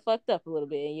kind of fucked up a little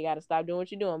bit and you got to stop doing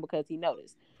what you're doing because he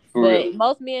noticed. For but real.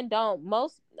 Most men don't.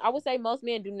 I would say most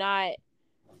men do not.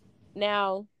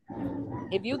 Now,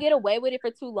 if you get away with it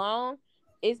for too long,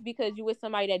 it's because you with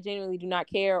somebody that genuinely do not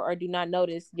care or do not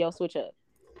notice your switch up.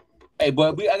 Hey,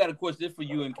 but I got a question for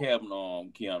you and Kevin,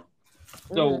 Kiana.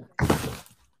 So,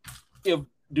 if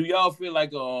do y'all feel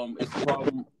like it's a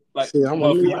problem? Like, See, for I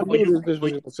you, knew this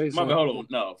was gonna say my something. bad, hold on,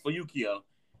 no, for you, Kiana.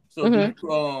 So, do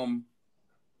you,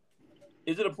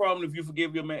 is it a problem if you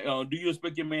forgive your man? Do you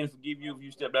expect your man to forgive you if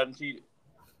you stepped out and cheated?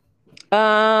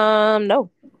 No.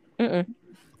 Okay.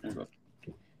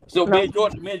 So me and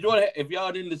Jordan, if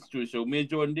y'all didn't listen to the show, me and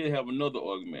Jordan did have another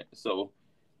argument. So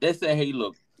they said, "Hey,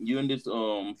 look, you and this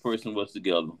person was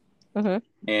together,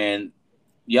 and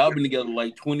y'all been together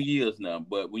like 20 years now.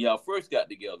 But when y'all first got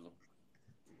together,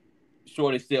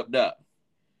 Shorty stepped out.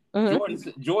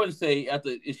 Jordan say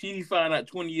after she find out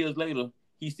 20 years later,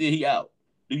 he said he out.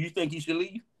 Do you think he should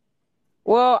leave?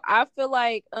 Well, I feel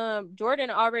like Jordan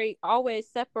always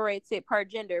separates it per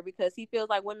gender because he feels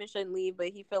like women shouldn't leave, but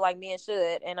he feel like men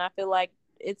should, and I feel like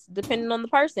it's dependent on the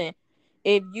person.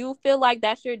 If you feel like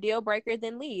that's your deal breaker,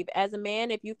 then leave. As a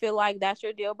man, if you feel like that's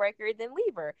your deal breaker, then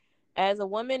leave her. As a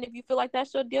woman, if you feel like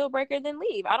that's your deal breaker, then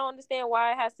leave. I don't understand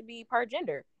why it has to be per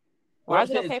gender. Why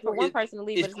is it okay for one person to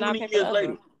leave, but it's not okay for the other?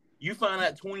 Later. You find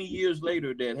out 20 years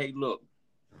later that, hey, look,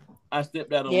 I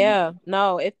stepped out on you. Yeah,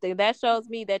 no, that shows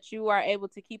me that you are able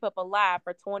to keep up a lie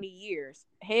for 20 years.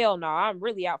 Hell no, I'm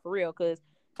really out for real. Because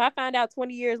if I find out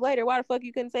 20 years later, why the fuck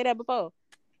you couldn't say that before?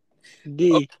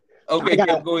 D. Okay,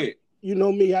 go ahead. You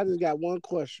know me, I just got one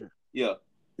question. Yeah.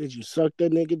 Did you suck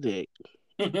that nigga dick?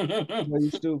 You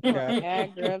stupid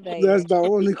guy. That's the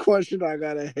only question I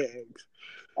gotta ask.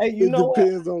 Hey, you know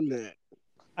depends on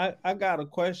that. I got a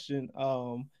question.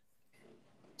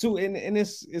 Too, and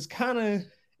it's kind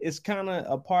of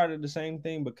a part of the same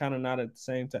thing, but kind of not at the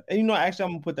same time. And actually,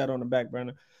 I'm gonna put that on the back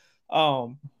burner.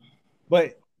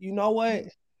 But you know what?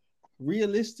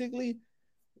 Realistically,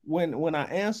 when I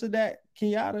answer that,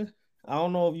 Kenyatta, I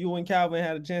don't know if you and Calvin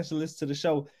had a chance to listen to the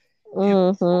show.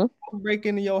 If I break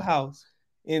into your house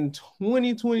in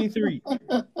 2023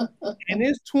 and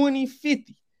it's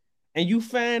 2050, and you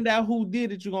find out who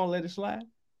did it, you gonna let it slide?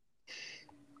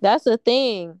 That's the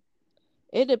thing.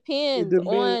 It depends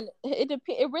on it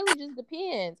really just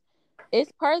depends.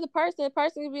 It's per the person. The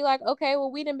person can be like, okay,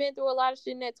 well, we done been through a lot of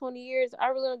shit in that 20 years. I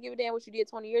really don't give a damn what you did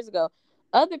 20 years ago.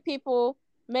 Other people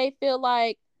may feel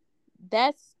like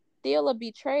that's still a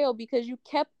betrayal because you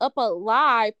kept up a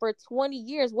lie for 20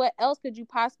 years. What else could you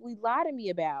possibly lie to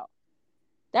me about?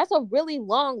 That's a really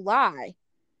long lie.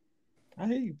 I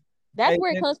hear you. That's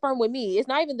where it comes from with me. It's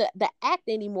not even the act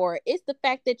anymore. It's the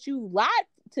fact that you lied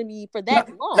to me for that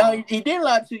long. No, he didn't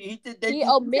lie to you. He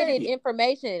omitted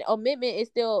information. Omission is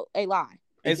still a lie.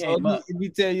 And so if he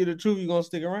tell you the truth, you gonna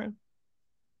stick around?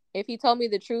 If he told me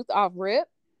the truth off rip,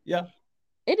 yeah,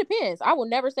 it depends. I will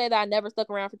never say that I never stuck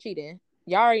around for cheating.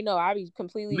 Y'all already know I be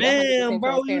completely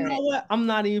bro. You know what? I'm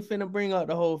not even finna bring up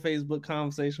the whole Facebook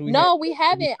conversation. We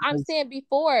haven't. I'm saying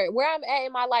before where I'm at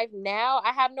in my life now,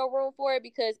 I have no room for it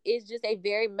because it's just a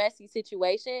very messy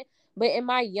situation. But in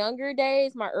my younger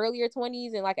days, my earlier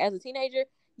 20s, and like as a teenager,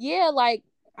 yeah, like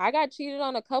I got cheated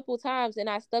on a couple times, and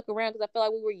I stuck around because I felt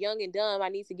like we were young and dumb. I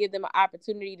need to give them an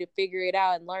opportunity to figure it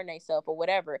out and learn themselves or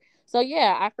whatever. So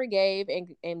yeah, I forgave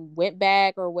and went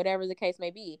back or whatever the case may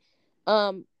be.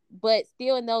 But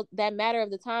still in that matter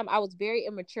of the time, I was very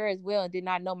immature as well and did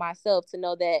not know myself to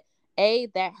know that A,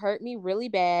 that hurt me really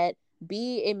bad.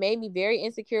 B, it made me very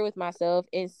insecure with myself.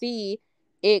 And C,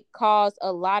 it caused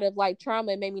a lot of like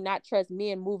trauma and made me not trust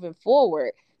men moving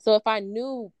forward. So if I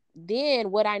knew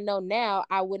then what I know now,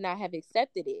 I would not have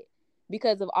accepted it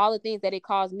because of all the things that it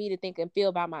caused me to think and feel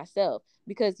about myself.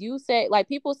 Because you say, like,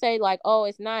 people say like, oh,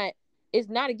 it's not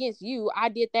against you. I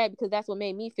did that because that's what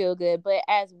made me feel good. But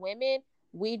as women,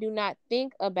 we do not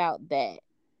think about that.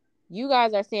 You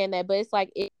guys are saying that, but it's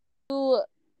like if you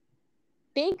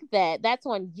think that, that's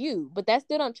on you. But that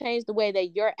still don't change the way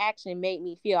that your action made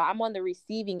me feel. I'm on the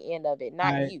receiving end of it,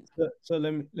 not you. So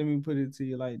let me put it to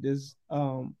you like this.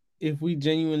 If we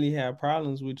genuinely have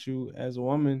problems with you as a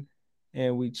woman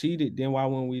and we cheated, then why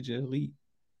wouldn't we just leave?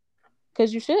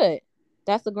 Because you should.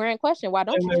 That's the grand question. Why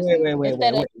don't you just leave?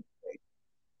 Instead of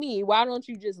me, why don't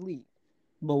you just leave?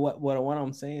 But what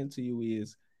I'm saying to you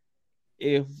is,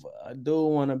 if a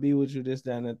dude want to be with you, this,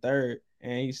 that, and the third,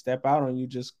 and he step out on you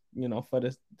just, for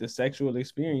the sexual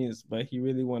experience, but he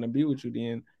really want to be with you,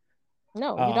 then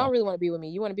no, you don't really want to be with me.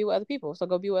 You want to be with other people, so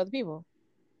go be with other people.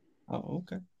 Oh,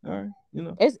 okay, all right.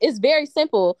 It's very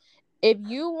simple. If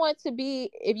you want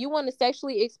to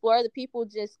sexually explore other people,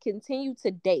 just continue to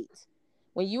date.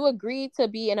 When you agree to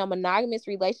be in a monogamous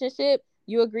relationship,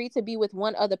 you agree to be with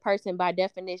one other person by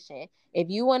definition. If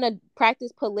you want to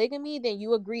practice polygamy, then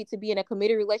you agree to be in a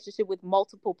committed relationship with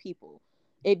multiple people.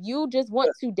 If you just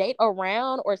want to date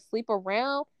around or sleep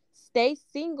around, stay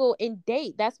single and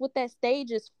date. That's what that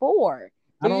stage is for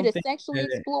I you don't to think sexually that.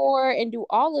 explore and do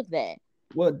all of that.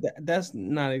 Well, that's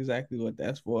not exactly what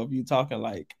that's for. If you're talking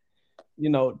like,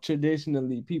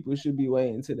 traditionally people should be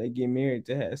waiting until they get married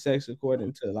to have sex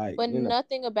according to like, But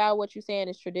nothing about what you're saying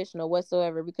is traditional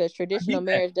whatsoever, because I traditional get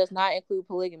that. marriage does not include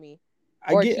polygamy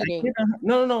I or get, cheating.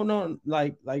 no.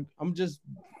 Like I'm just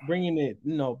bringing it,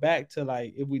 back to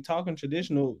like if we talking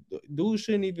traditional, dudes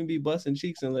shouldn't even be busting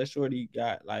cheeks unless shorty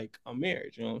got like a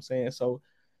marriage. You know what I'm saying? So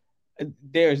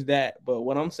there's that. But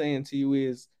what I'm saying to you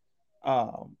is,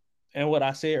 um, and what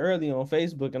I said earlier on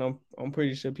Facebook, and I'm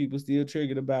pretty sure people still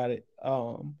triggered about it.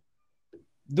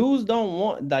 Dudes don't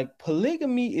want, like,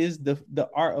 polygamy is the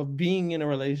art of being in a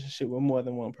relationship with more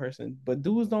than one person, but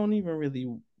dudes don't even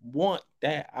really want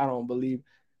that. I don't believe.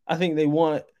 I think they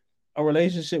want a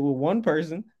relationship with one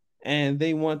person, and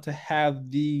they want to have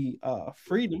the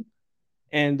freedom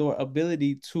and or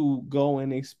ability to go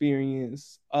and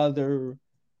experience other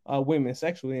women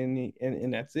sexually,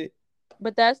 and that's it.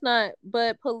 But that's not,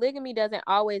 but polygamy doesn't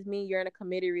always mean you're in a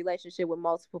committed relationship with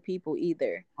multiple people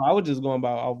either. I was just going by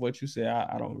off what you said.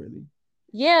 I don't really.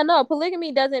 Yeah, no,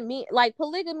 polygamy doesn't mean, like,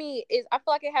 polygamy is, I feel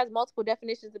like it has multiple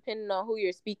definitions depending on who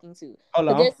you're speaking to. Hold Because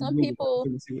on, there's I'm some Google. people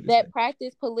Let me see what it that says.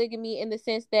 practice polygamy in the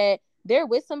sense that they're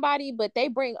with somebody, but they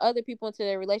bring other people into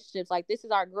their relationships. Like, this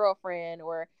is our girlfriend,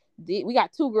 or we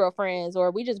got two girlfriends, or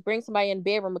we just bring somebody in the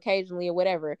bedroom occasionally, or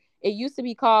whatever. It used to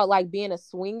be called like being a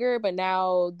swinger, but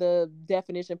now the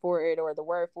definition for it or the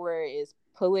word for it is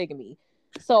polygamy.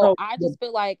 So So, I just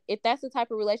feel like if that's the type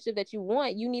of relationship that you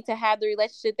want, you need to have the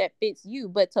relationship that fits you.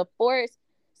 But to force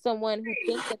someone who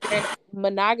thinks that they're in a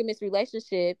monogamous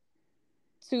relationship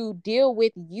to deal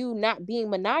with you not being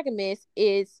monogamous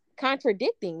is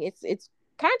contradicting. It's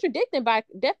contradicting by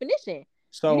definition.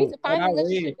 You need so to what find I a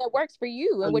relationship read, that works for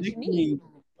you and what you need.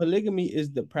 polygamy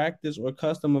is the practice or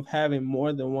custom of having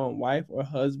more than one wife or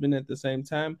husband at the same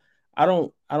time. I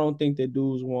don't think that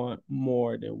dudes want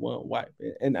more than one wife,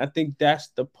 and I think that's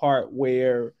the part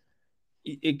where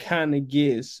it kind of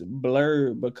gets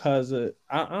blurred because of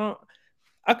I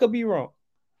could be wrong.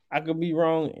 I could be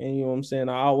wrong, and you know what I'm saying.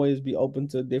 I always be open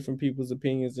to different people's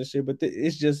opinions and shit. But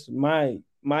it's just my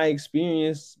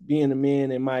experience being a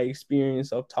man and my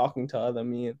experience of talking to other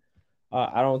men.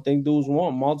 I don't think dudes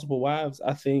want multiple wives.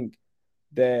 I think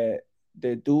that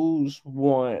the dudes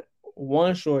want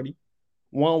one shorty,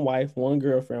 one wife, one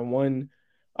girlfriend, one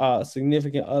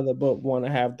significant other, but want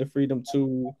to have the freedom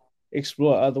to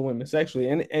explore other women sexually.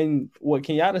 And what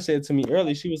Kenyatta said to me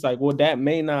earlier, she was like, "Well, that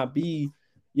may not be,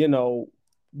 you know,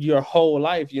 your whole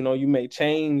life. You know, you may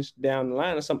change down the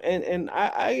line or something." And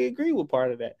I agree with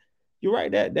part of that. You're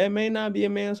right, that may not be a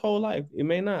man's whole life. It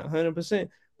may not 100%.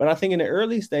 But I think in the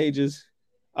early stages,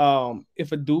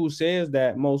 if a dude says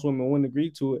that, most women wouldn't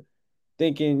agree to it,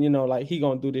 thinking, like he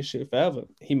gonna do this shit forever.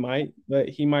 He might, but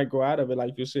he might grow out of it,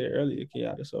 like you said earlier,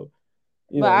 Kiara. So,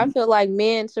 you But know, I feel like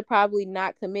men should probably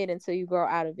not commit until you grow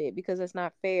out of it, because it's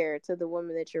not fair to the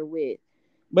woman that you're with.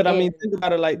 but I mean, And think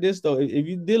about it like this though. If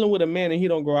you're dealing with a man and he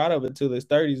don't grow out of it till his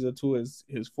 30s or to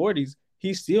his 40s,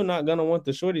 he's still not gonna want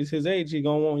the shorties his age. He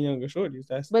gonna want younger shorties.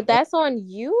 That's but that's that's on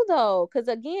you though, because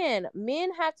again,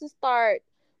 men have to start.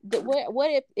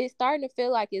 What if it's starting to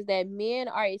feel like is that men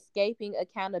are escaping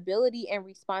accountability and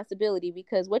responsibility,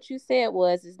 because what you said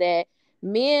was is that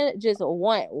men just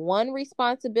want one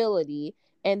responsibility,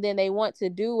 and then they want to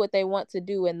do what they want to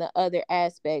do in the other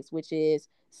aspects, which is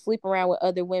sleep around with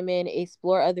other women,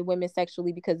 explore other women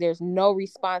sexually, because there's no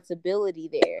responsibility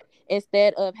there,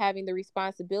 instead of having the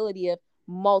responsibility of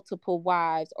multiple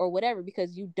wives or whatever,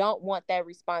 because you don't want that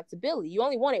responsibility. You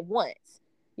only want it once.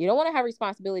 You don't want to have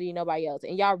responsibility to nobody else.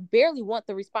 And y'all barely want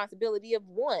the responsibility of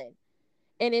one.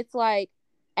 And it's like,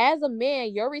 as a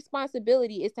man, your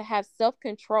responsibility is to have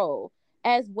self-control.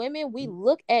 As women, we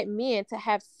look at men to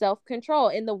have self-control.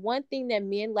 And the one thing that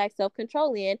men lack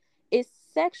self-control in is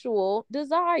sexual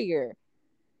desire.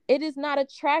 It is not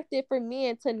attractive for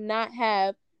men to not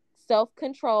have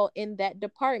self-control in that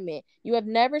department. You have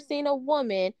never seen a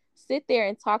woman sit there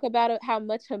and talk about how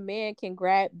much a man can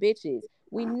grab bitches.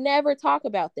 We never talk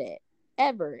about that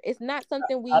ever. It's not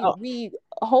something I we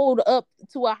hold up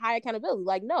to a high accountability.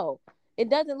 Like, no, it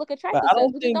doesn't look but attractive to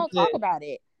us. We just don't talk about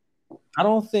it. I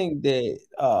don't think that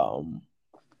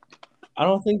I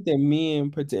don't think that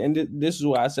men pretend. And this is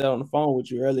what I said on the phone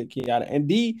with you earlier, Kenyatta. And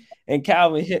D and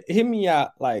Calvin hit me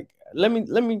out. Like, let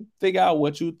me figure out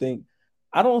what you think.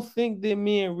 I don't think that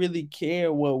men really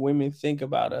care what women think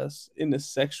about us in the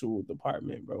sexual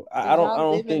department, bro. I Because don't. I y'all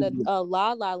don't live in think. a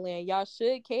la la land. Y'all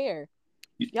should care.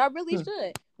 Y'all really Hmm.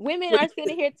 should. Women But are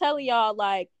sitting here telling y'all,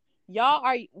 like, y'all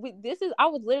are. I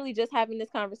was literally just having this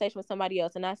conversation with somebody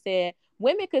else, and I said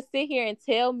women could sit here and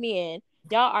tell men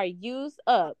y'all are used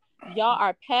up. Y'all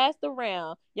are passed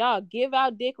around. Y'all give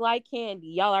out dick like candy.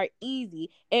 Y'all are easy.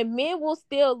 And men will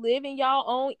still live in y'all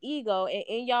own ego and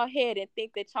in y'all head and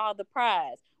think that y'all the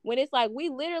prize. When it's like we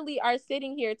literally are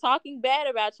sitting here talking bad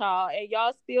about y'all and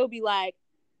y'all still be like,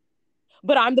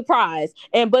 but I'm the prize,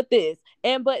 and but this,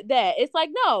 and but that. It's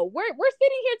like, no, we're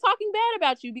sitting here talking bad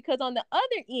about you because on the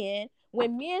other end,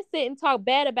 when men sit and talk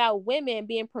bad about women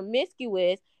being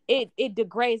promiscuous, it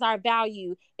degrades our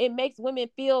value. It makes women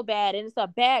feel bad, and it's a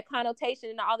bad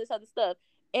connotation and all this other stuff.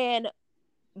 And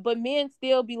but men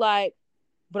still be like,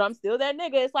 but I'm still that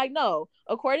nigga. It's like, no,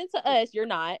 according to us, you're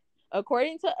not.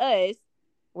 According to us,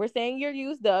 we're saying you're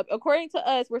used up. According to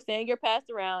us, we're saying you're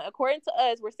passed around. According to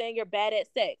us, we're saying you're bad at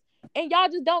sex. And y'all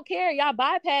just don't care. Y'all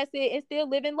bypass it and still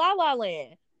live in la la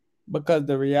land. Because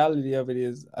the reality of it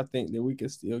is, I think that we can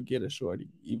still get a shorty,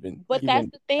 But that's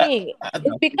the thing.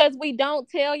 It's because we don't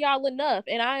tell y'all enough.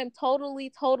 And I am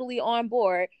totally on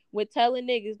board with telling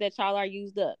niggas that y'all are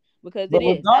used up. Because but it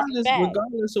is.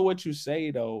 regardless of what you say,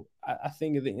 though, I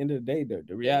think at the end of the day,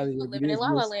 the reality of living in la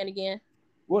la land again.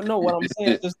 Well, no, what I'm saying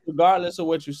is just regardless of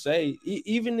what you say,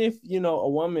 even if, a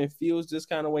woman feels this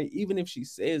kind of way, even if she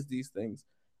says these things,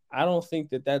 I don't think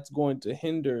that that's going to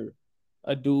hinder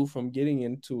a dude from getting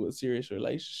into a serious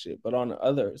relationship. But on the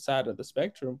other side of the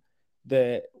spectrum,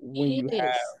 that when you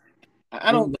have,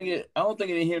 I don't think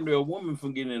it hinder a woman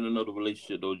from getting in another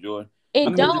relationship though, Joy.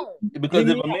 Because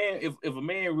if a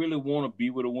man really want to be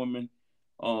with a woman,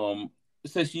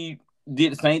 says she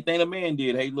did the same thing a man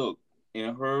did. Hey, look,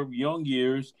 in her young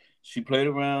years, she played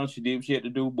around, she did what she had to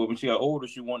do, but when she got older,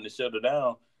 she wanted to settle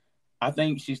down. I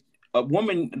think a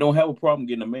woman don't have a problem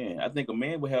getting a man. I think a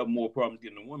man would have more problems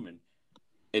getting a woman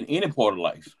in any part of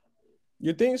life.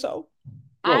 You think so?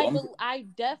 I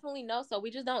definitely know so.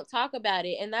 We just don't talk about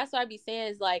it. And that's what I be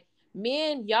saying is like,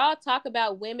 men, y'all talk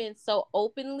about women so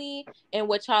openly and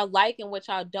what y'all like and what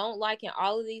y'all don't like and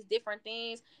all of these different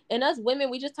things. And us women,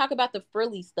 we just talk about the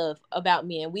frilly stuff about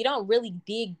men. We don't really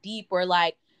dig deep or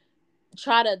like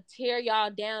try to tear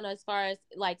y'all down as far as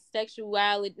like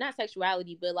not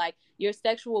sexuality, but like your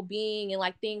sexual being and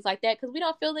like things like that, because we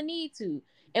don't feel the need to.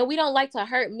 And we don't like to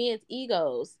hurt men's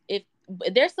egos. If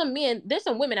there's some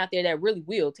women out there that really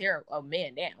will tear a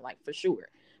man down, like for sure.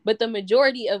 But the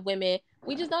majority of women,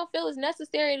 we just don't feel it's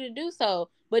necessary to do so.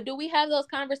 But do we have those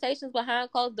conversations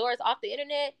behind closed doors off the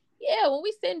internet? Yeah, when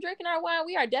we sit and drinking our wine,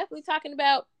 we are definitely talking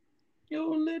about yo,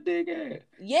 little dick ass.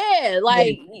 Yeah,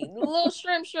 like little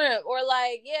shrimp, or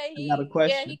like he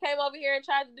came over here and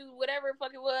tried to do whatever the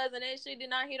fuck it was, and that shit did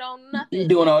not hit on nothing. He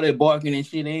doing all that barking and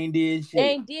shit, ain't did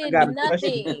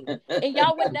nothing. And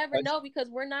y'all would never know because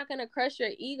we're not gonna crush your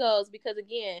egos because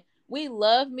again, we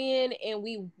love men and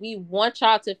we want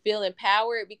y'all to feel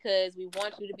empowered because we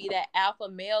want you to be that alpha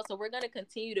male. So we're gonna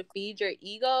continue to feed your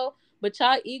ego, but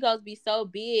y'all egos be so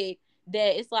big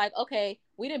that it's like, okay,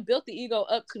 we didn't build the ego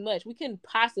up too much. We couldn't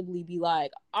possibly be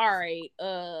like, all right,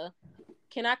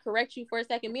 can I correct you for a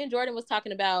second? Me and Jordan was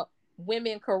talking about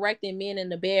women correcting men in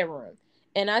the bedroom.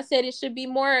 And I said it should be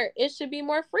more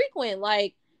frequent.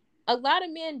 Like a lot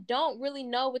of men don't really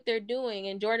know what they're doing.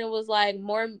 And Jordan was like,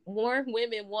 more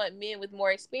women want men with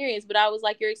more experience. But I was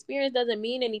like, your experience doesn't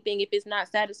mean anything if it's not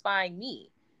satisfying me.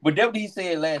 But that's what he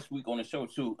said last week on the show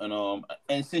too.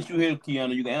 And since you hear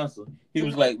Kiana, you can answer. He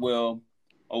was like, well,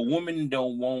 a woman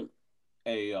don't want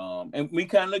a and we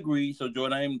kind of agree. So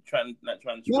Jordan, I am not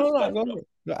trying to.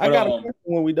 No, I got a question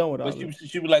when we done with all. But she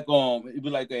was like, it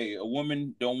was like a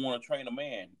woman don't want to train a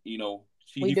man. He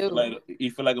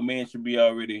feel like a man should be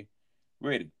already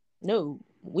ready. No,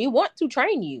 we want to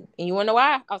train you, and you want to know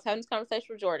why? I was having this conversation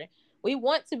with Jordan. We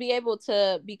want to be able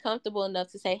to be comfortable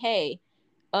enough to say, hey,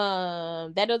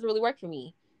 that doesn't really work for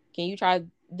me. Can you try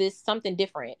this something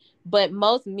different? But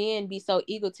most men be so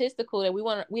egotistical that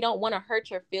we don't want to hurt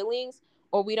your feelings,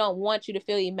 or we don't want you to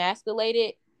feel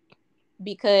emasculated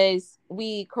because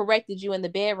we corrected you in the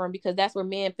bedroom, because that's where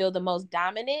men feel the most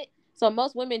dominant. So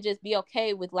most women just be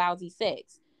okay with lousy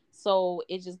sex. So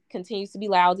it just continues to be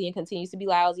lousy and continues to be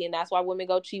lousy. And that's why women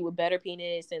go cheat with better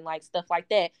penis and like stuff like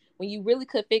that. When you really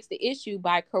could fix the issue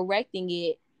by correcting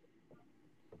it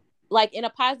like in a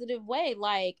positive way.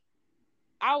 Like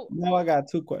now I got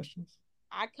two questions.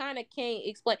 I kind of can't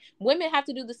explain. Women have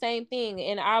to do the same thing,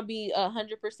 and I'll be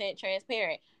 100%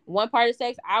 transparent. One part of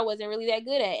sex I wasn't really that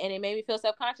good at, and it made me feel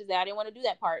self-conscious that I didn't want to do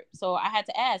that part. So I had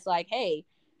to ask, like, hey,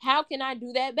 how can I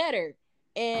do that better?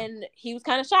 And he was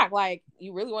kind of shocked, like,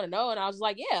 you really want to know? And I was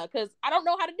like, yeah, because I don't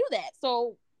know how to do that.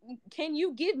 So can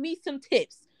you give me some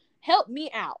tips? Help me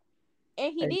out.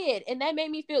 And he did. And that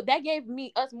made me feel, that gave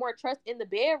us more trust in the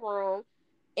bedroom.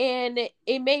 And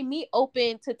it made me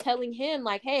open to telling him,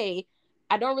 like, hey,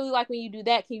 I don't really like when you do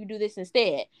that. Can you do this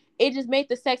instead? It just made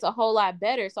the sex a whole lot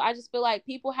better. So I just feel like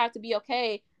people have to be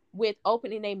okay with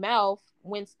opening their mouth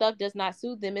when stuff does not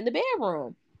suit them in the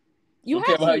bedroom. You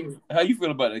so, have Kevin, to. how you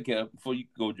feel about that, Kevin? Before you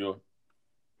go, Joy.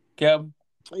 Kevin?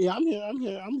 Yeah, I'm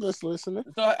here. I'm just listening.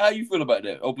 So how you feel about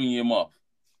that? Opening your mouth.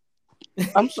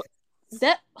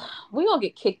 That we gonna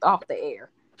get kicked off the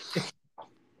air.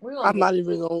 I'm not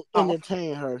even gonna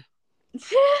entertain her.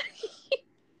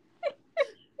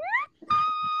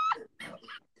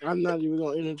 I'm not even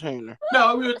gonna entertain her.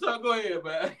 No, we'll talk. Go ahead,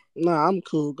 man. Nah, I'm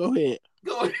cool. Go ahead.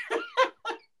 Go ahead.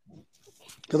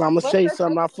 Cause I'm gonna say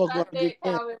something. I fuck up. What's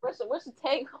your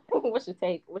take? What's your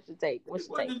take? What's your take? What's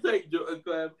your take,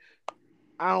 Joy?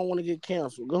 I don't want to get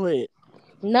canceled. Go ahead.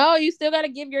 No, you still gotta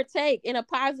give your take in a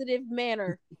positive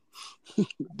manner.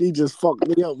 He just fucked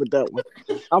me up with that one.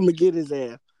 I'm gonna get his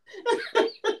ass.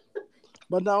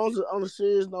 But now on a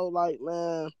serious note, like,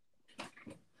 man,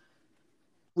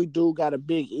 we do got a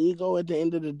big ego at the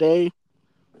end of the day.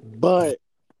 But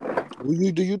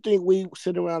do you think we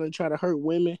sit around and try to hurt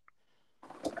women?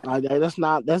 Like, that's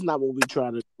not what we try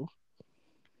to do.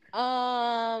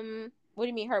 What do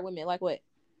you mean hurt women? Like what?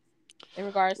 In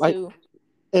regards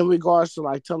to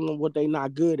like telling them what they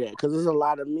not good at, because there's a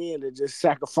lot of men that just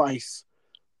sacrifice.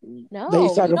 No, they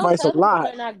sacrifice a lot.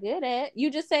 They're not good at.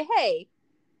 You just say, hey,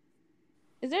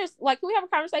 is there like, can we have a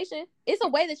conversation? It's a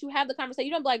way that you have the conversation.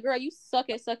 You don't be like, girl, you suck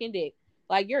at sucking dick.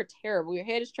 Like, you're terrible. Your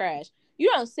head is trash. You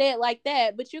don't say it like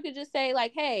that, but you could just say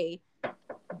like, hey,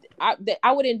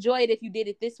 I would enjoy it if you did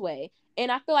it this way.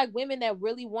 And I feel like women that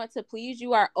really want to please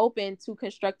you are open to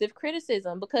constructive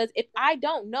criticism, because if I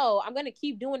don't know, I'm going to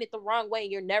keep doing it the wrong way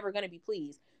and you're never going to be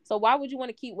pleased. So why would you want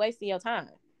to keep wasting your time?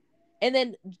 And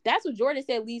then that's what Jordan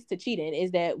said leads to cheating,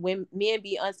 is that when men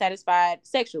be unsatisfied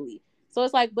sexually. So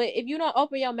it's like, but if you don't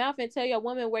open your mouth and tell your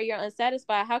woman where you're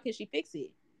unsatisfied, how can she fix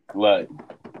it? Right.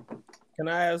 Can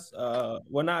I ask,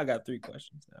 well, now I got 3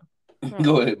 questions now.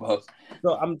 Go ahead, boss.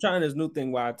 So I'm trying this new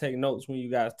thing where I take notes when you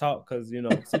guys talk, because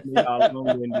some of y'all are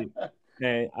long-winded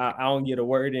and I don't get a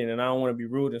word in, and I don't want to be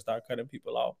rude and start cutting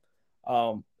people off.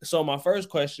 So my first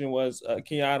question was,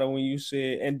 Kenyatta, when you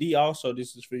said, and D also,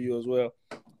 this is for you as well.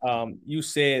 You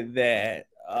said that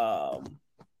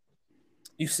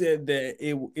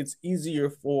it's easier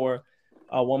for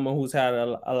a woman who's had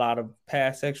a lot of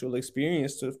past sexual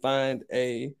experience to find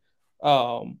a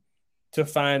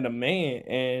man,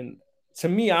 and to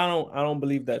me, I don't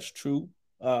believe that's true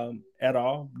at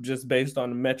all, just based on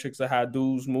the metrics of how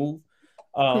dudes move.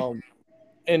 And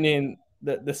then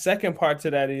the second part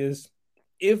to that is,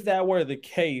 if that were the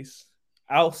case,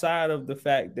 outside of the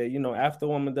fact that, after a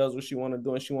woman does what she want to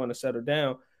do and she want to settle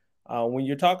down, when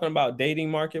you're talking about dating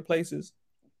marketplaces,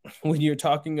 when you're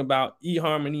talking about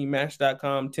eHarmony,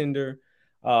 Match.com, Tinder,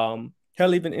 hell,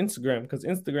 even Instagram, because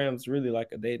Instagram is really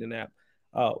like a dating app.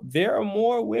 There are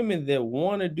more women that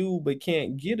want to do but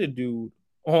can't get a dude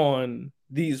on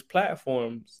these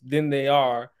platforms than they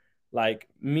are like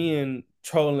men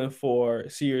trolling for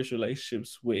serious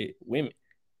relationships with women.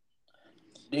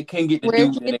 They can't get the Where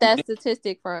dude. did you get that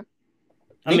statistic from?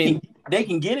 They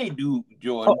can get a dude,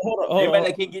 Jordan. Hold on.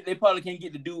 They probably can't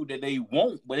get the dude that they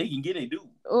want, but they can get a dude.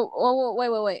 Oh,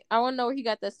 wait. I want to know where he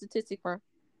got that statistic from.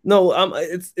 No,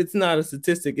 it's not a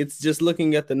statistic. It's just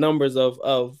looking at the numbers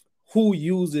of who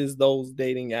uses those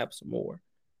dating apps more.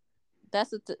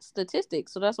 That's a statistic,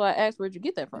 so that's why I asked, where'd you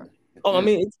get that from? Oh, I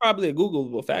mean, it's probably a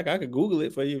Googleable fact. I could Google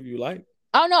it for you if you like.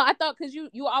 Oh no, I thought, because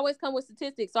you always come with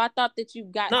statistics, so I thought that you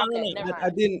got. No, never mind. I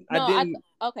didn't.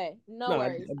 Okay, no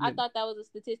worries. I thought that was a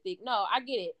statistic. No, I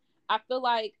get it. I feel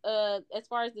like as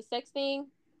far as the sex thing,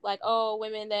 like,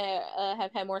 women that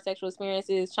have had more sexual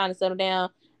experiences trying to settle down,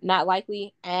 not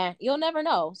likely, and you'll never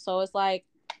know. So it's like,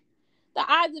 the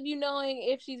odds of you knowing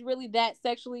if she's really that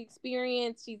sexually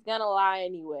experienced, she's gonna lie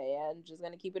anyway. I'm just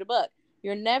gonna keep it a buck.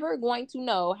 You're never going to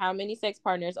know how many sex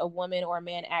partners a woman or a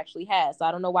man actually has. So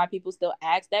I don't know why people still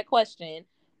ask that question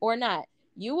or not.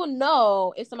 You will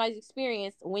know if somebody's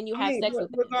experienced when you have sex with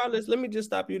them. Regardless, let me just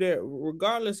stop you there.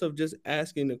 Regardless of just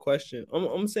asking the question,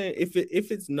 I'm saying if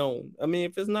it's known. I mean,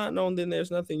 if it's not known, then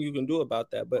there's nothing you can do about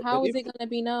that. But how is it going to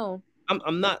be known?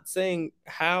 I'm not saying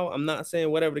how. I'm not saying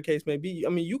whatever the case may be. I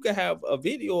mean, you could have a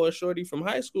video of shorty from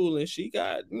high school and she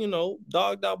got,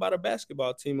 dogged out by the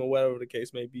basketball team or whatever the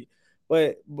case may be.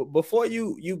 But before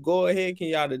you go ahead,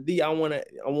 Kenyatta D, I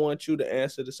want you to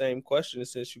answer the same question,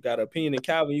 since you got an opinion, and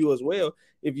Calvin, you as well,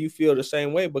 if you feel the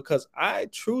same way, because I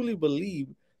truly believe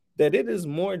that it is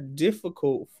more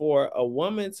difficult for a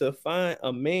woman to find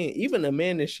a man, even a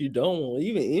man that she don't want,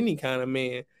 even any kind of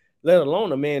man, let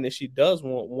alone a man that she does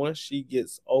want once she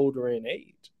gets older in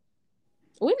age.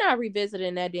 We're not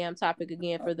revisiting that damn topic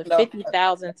again for the No.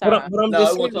 50,000th But time. I'm No,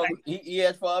 just it was saying, like, he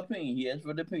asked for our opinion. He asked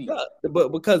for the opinion. yeah,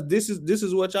 but because this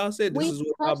is what y'all said. This We is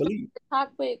what I touched on believe. the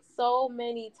topic so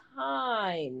many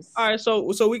times. All right,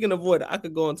 so we can avoid it. I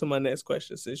could go on to my next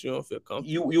question since you don't feel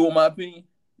comfortable. You want my opinion?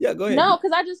 Yeah, go ahead. No,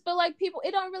 because I just feel like people, it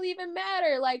don't really even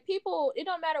matter. Like people, it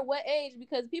don't matter what age,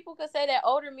 because people could say that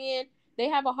older men, they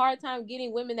have a hard time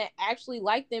getting women that actually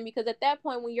like them, because at that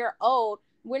point when you're old,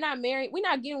 we're not married, we're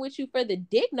not getting with you for the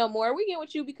dick no more. We're getting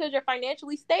with you because you're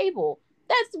financially stable.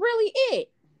 That's really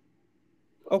it.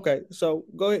 Okay, so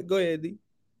go ahead, D.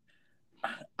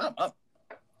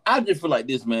 I just feel like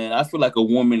this, man. I feel like a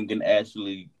woman can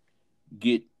actually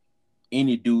get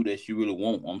any dude that she really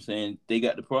want. I'm saying they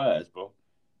got the prize, bro.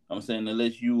 I'm saying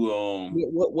unless you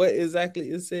What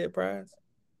exactly is said prize?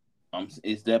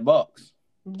 it's that box.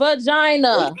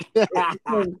 Vagina.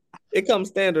 It comes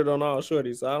standard on all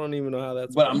shorties, so I don't even know how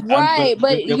that's. But I'm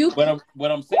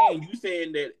saying you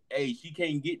saying that hey, she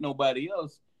can't get nobody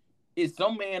else. It's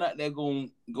some man out there gonna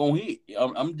hit.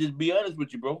 I'm just be honest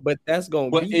with you, bro. But that's gonna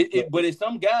but be. But it's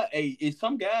some guy. Hey,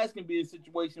 some guys can be in a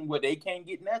situation where they can't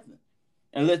get nothing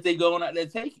unless they going out there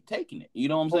taking it. You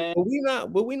know what I'm saying?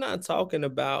 But we're not talking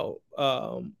about.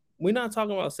 We're not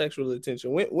talking about sexual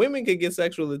attention. Women can get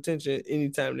sexual attention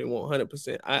anytime they want.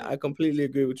 100%. I completely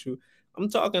agree with you. I'm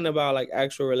talking about like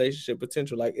actual relationship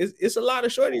potential. Like it's a lot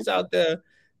of shorties out there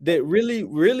that really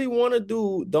want to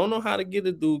do, don't know how to get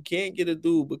a dude, can't get a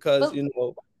dude because you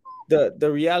know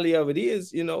the reality of it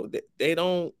is, you know, they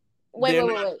don't. Wait.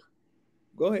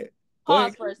 Go ahead.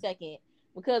 Pause for a second,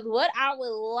 because what I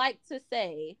would like to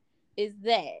say is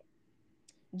that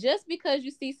just because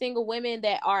you see single women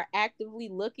that are actively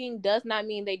looking does not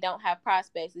mean they don't have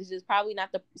prospects. It's just probably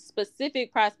not the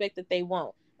specific prospect that they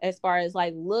want as far as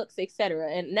like looks, etc.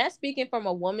 And that's speaking from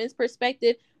a woman's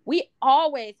perspective. We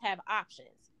always have options.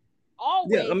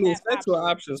 Always. Yeah, I mean sexual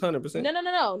options 100%.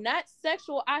 No, not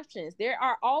sexual options. There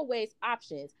are always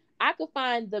options. I could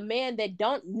find the man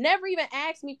that never even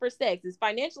ask me for sex, is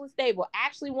financially stable,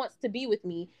 actually wants to be with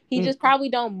me. He just probably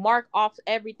don't mark off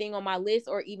everything on my list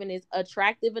or even is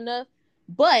attractive enough.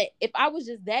 But if I was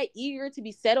just that eager to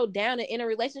be settled down and in a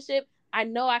relationship, I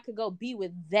know I could go be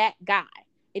with that guy.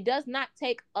 It does not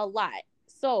take a lot.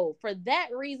 So for that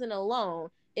reason alone,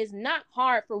 it's not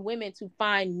hard for women to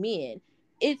find men.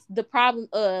 It's the problem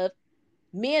of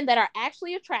men that are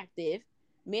actually attractive,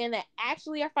 men that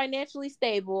actually are financially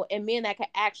stable, and men that can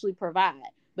actually provide.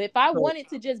 But if I wanted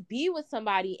to just be with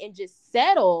somebody and just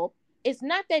settle, it's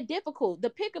not that difficult. The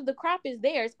pick of the crop is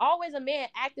there. It's always a man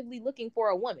actively looking for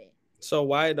a woman. So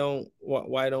why don't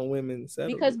women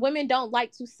settle? Because women don't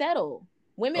like to settle.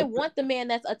 Women want the man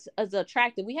that's as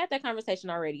attractive. We had that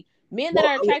conversation already. Men that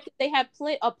are attractive, they have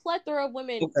a plethora of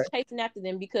women chasing after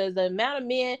them, because the amount of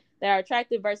men that are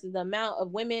attractive versus the amount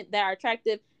of women that are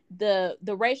attractive, the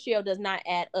ratio does not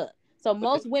add up. So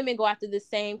most women go after the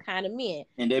same kind of men.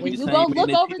 And when you go look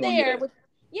over there with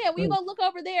when you go look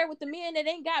over there with the men that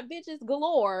ain't got bitches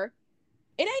galore,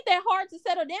 it ain't that hard to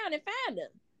settle down and find them.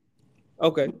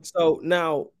 Okay, so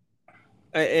now,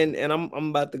 and I'm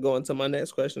about to go into my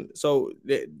next question. So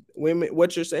women,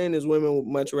 what you're saying is women would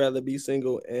much rather be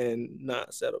single and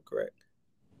not settle, correct?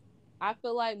 I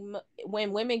feel like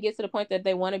when women get to the point that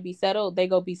they want to be settled, they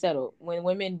go be settled. When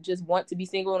women just want to be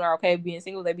single and are okay with being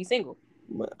single, they be single.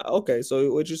 Okay,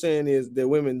 so what you're saying is that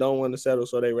women don't want to settle,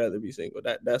 so they rather be single.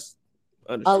 That's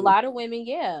understood. A lot of women,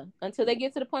 yeah, until they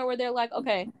get to the point where they're like,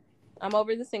 okay, I'm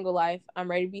over the single life, I'm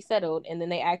ready to be settled, and then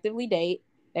they actively date.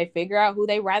 They figure out who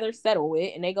they rather settle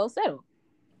with, and they go settle.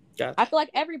 Gotcha. I feel like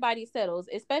everybody settles,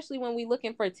 especially when we're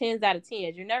looking for 10s out of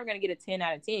 10s. You're never gonna get a 10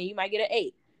 out of 10. You might get an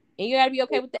 8. And you got to be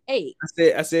okay with the 8.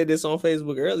 I said this on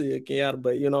Facebook earlier, Kenyatta,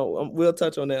 but you know we'll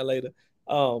touch on that later.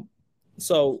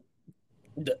 So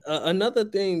another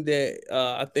thing that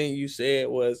I think you said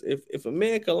was if a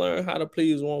man can learn how to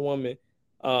please one woman,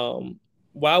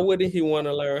 why wouldn't he want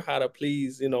to learn how to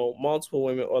please multiple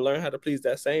women, or learn how to please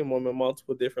that same woman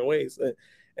multiple different ways?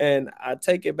 And I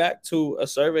take it back to a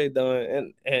survey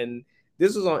done, and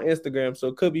this was on Instagram, so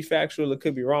it could be factual, it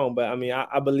could be wrong, but I mean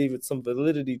I believe it's some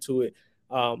validity to it.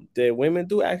 That women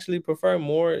do actually prefer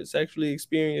more sexually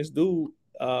experienced dudes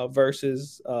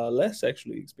versus less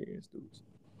sexually experienced dudes.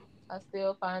 I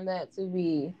still find that to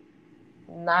be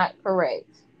not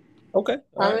correct. Okay.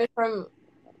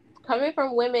 Coming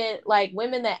from women, like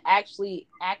women that actually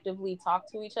actively talk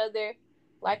to each other,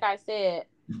 like I said,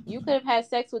 You could have had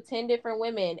sex with 10 different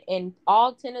women, and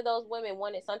all 10 of those women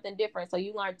wanted something different. So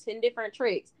you learned 10 different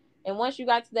tricks. And once you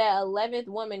got to that 11th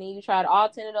woman and you tried all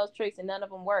 10 of those tricks and none of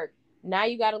them worked, now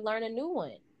you got to learn a new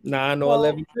one. Now I know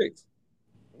 11 tricks.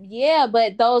 Yeah,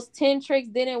 but those 10 tricks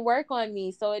didn't work on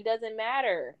me, so it doesn't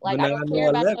matter. Like, I don't care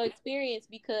about your experience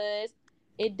because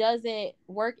it doesn't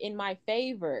work in my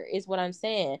favor, is what I'm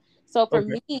saying. So for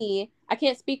me, I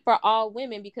can't speak for all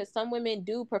women because some women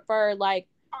do prefer like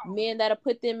men that'll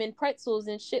put them in pretzels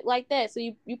and shit like that. So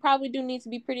you probably do need to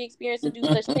be pretty experienced to do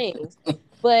such things.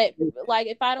 But like,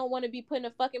 if I don't want to be put in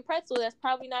a fucking pretzel, that's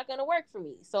probably not gonna work for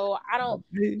me. So I don't.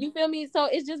 You feel me? So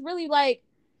it's just really like,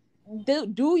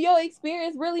 do your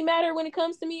experience really matter when it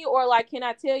comes to me, or like, can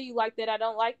I tell you like that I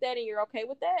don't like that and you're okay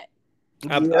with that?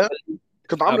 Yeah,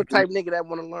 because I'm the type nigga that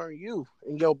want to learn you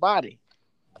and your body.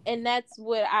 And that's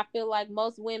what I feel like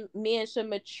most men should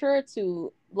mature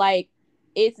to. Like,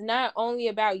 it's not only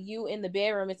about you in the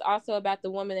bedroom, it's also about the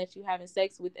woman that you having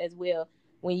sex with as well.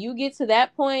 When you get to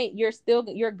that point,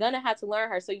 you're gonna have to learn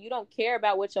her. So you don't care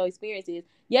about what your experience is.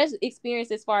 Yes, experience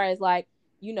as far as like,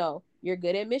 you know, you're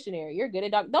good at missionary, you're good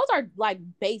at dog. Those are like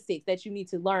basics that you need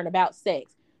to learn about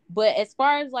sex. But as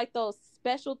far as like those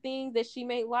special things that she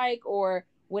may like or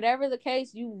whatever the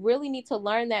case, you really need to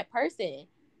learn that person.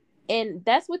 And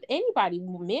that's with anybody,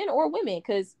 men or women.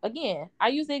 Because again, I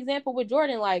use the example with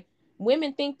Jordan. Like,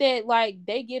 women think that like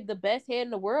they give the best head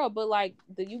in the world, but like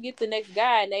you get the next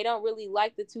guy and they don't really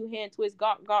like the 2-hand twist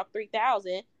got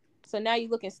 3000. So now you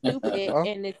looking stupid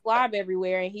and it's slob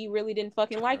everywhere, and he really didn't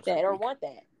fucking like that or want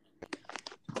that.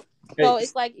 So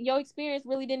it's like your experience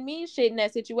really didn't mean shit in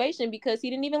that situation because he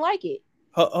didn't even like it.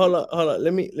 Hold on.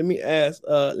 Let me ask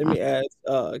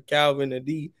Calvin and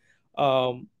D.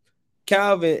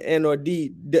 Calvin and or D,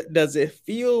 does it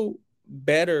feel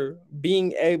better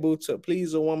being able to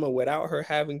please a woman without her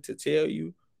having to tell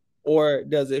you, or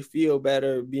does it feel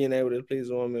better being able to please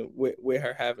a woman with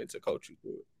her having to coach you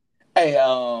through it? Hey,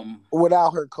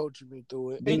 without her coaching me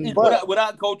through it.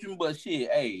 Without coaching, but shit,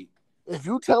 hey. If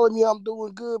you telling me I'm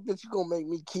doing good, bitch, you gonna make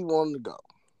me keep wanting to go.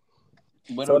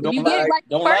 But so don't lie,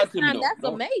 don't lie to me. That's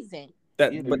amazing.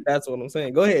 But that's what I'm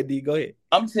saying. Go ahead, D. Go ahead.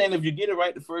 I'm saying if you get it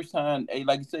right the first time, hey,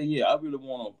 like you say, yeah, I really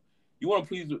want to. You want to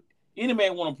please any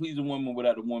man want to please a woman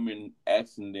without a woman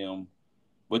asking them,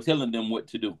 but telling them what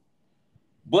to do.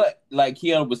 But like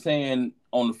Keanu was saying,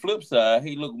 on the flip side,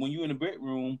 hey, look, when you in the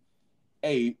bedroom,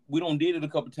 hey, we don't did it a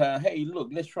couple times. Hey, look,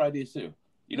 let's try this here.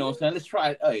 You know what I'm saying? Let's try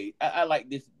it. Hey, I like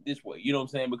this way. You know what I'm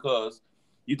saying? Because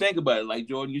you think about it, like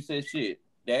Jordan, you said shit.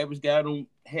 The average guy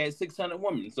had 600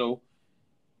 women, so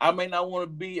I may not want to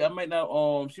be. She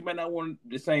may not want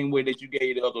the same way that you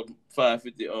gave the other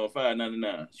 550,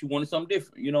 599. She wanted something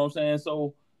different. You know what I'm saying?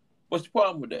 So, what's the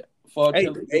problem with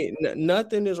that?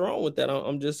 Nothing is wrong with that.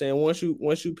 I'm just saying once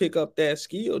you pick up that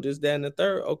skill, just that and the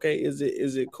third. Okay, is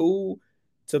it cool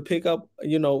to pick up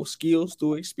skills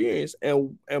through experience?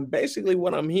 And basically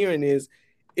what I'm hearing is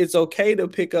it's okay to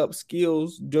pick up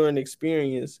skills during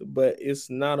experience, but it's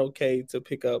not okay to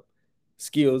pick up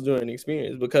skills during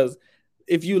experience, because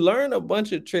if you learn a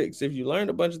bunch of tricks, if you learn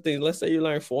a bunch of things, let's say you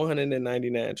learn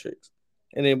 499 tricks,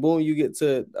 and then boom, you get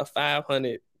to a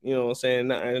 500, you know what I'm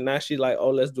saying? And now she's like, oh,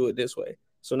 let's do it this way.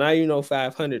 So now you know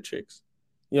 500 tricks.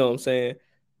 You know what I'm saying?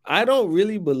 I don't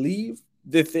really believe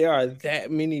that there are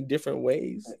that many different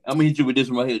ways. I'm gonna hit you with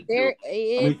this one right here.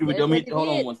 Hold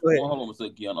on one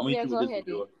second, Keanu. I'm gonna hit you with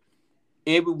this one.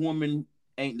 Every woman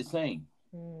ain't the same.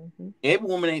 Mm-hmm. Every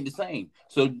woman ain't the same.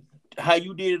 So how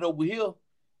you did it over here,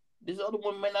 this other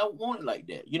woman may not want it like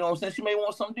that. You know what I'm saying? She may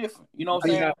want something different. You know what I'm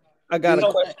saying? I got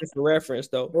a question for reference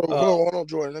though. Hold on,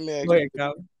 Jordan. Let me ask you.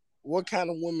 Ahead, what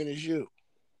kind of woman is you?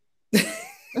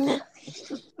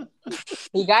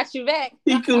 He got you back.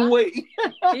 He couldn't wait.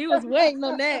 He was waiting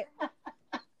on that.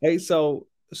 Hey, so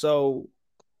all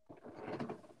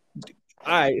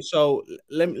right, so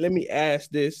let me ask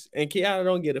this, and Kiana,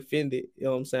 don't get offended. You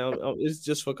know what I'm saying? It's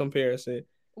just for comparison.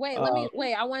 Wait.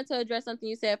 I wanted to address something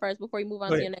you said first before you move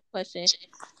on to your next question.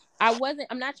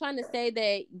 I'm not trying to say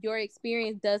that your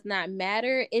experience does not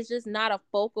matter. It's just not a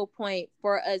focal point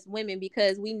for us women,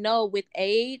 because we know with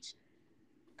age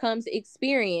comes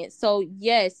experience. So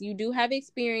yes, you do have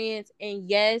experience, and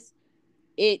yes,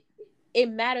 it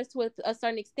matters to a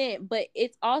certain extent, but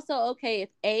it's also okay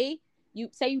if you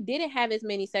say you didn't have as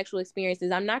many sexual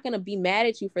experiences. I'm not going to be mad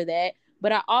at you for that,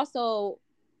 but I also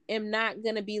am not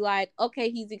going to be like,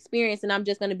 okay, he's experienced and I'm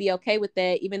just going to be okay with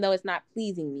that, even though it's not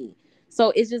pleasing me.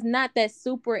 So it's just not that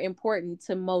super important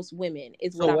to most women.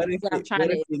 Is what I'm trying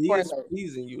to. It is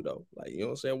pleasing you though, like, you know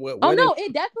what I'm saying? No,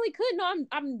 it definitely could. No,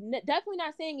 I'm definitely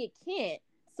not saying it can't.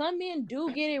 some men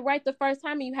do get it right the first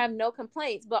time and you have no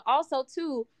complaints. But also,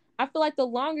 too, I feel like the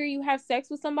longer you have sex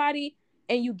with somebody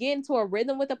and you get into a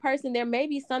rhythm with a person, there may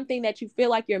be something that you feel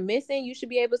like you're missing. You should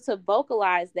be able to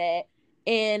vocalize that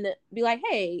and be like,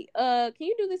 hey, can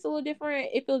you do this a little different?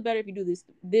 It feels better if you do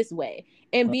this way,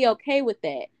 and be okay with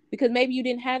that, because maybe you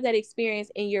didn't have that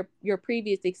experience in your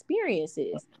previous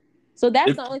experiences. So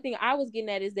that's the only thing I was getting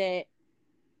at, is that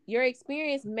your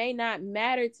experience may not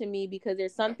matter to me because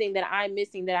there's something that I'm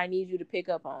missing that I need you to pick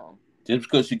up on. Just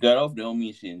because she got off don't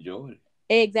mean she enjoyed it.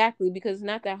 Exactly, because it's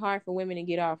not that hard for women to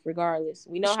get off regardless.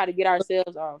 We know how to get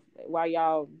ourselves off while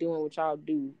y'all doing what y'all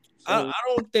do. So, I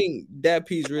don't think that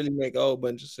piece really make a whole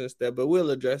bunch of sense there, but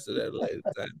we'll address it at a later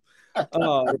time.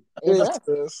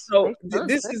 So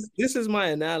this is my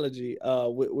analogy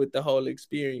with the whole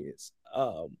experience.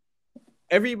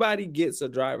 Everybody gets a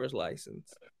driver's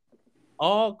license.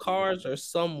 All cars are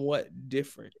somewhat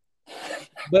different,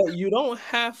 but you don't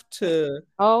have to.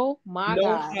 Oh my know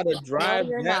God! How to drive?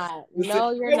 No, you're that. not.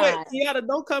 No, you're not. Kiara,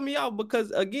 don't cut me off, because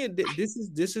again, this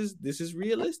is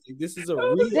realistic. This is This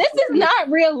is not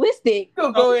realistic.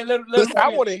 Go ahead. I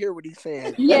want to hear what he's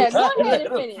saying. Yeah, go ahead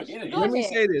and finish.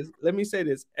 Let me say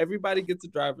this. Everybody gets a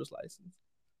driver's license.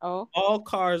 Oh. All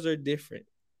cars are different.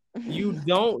 You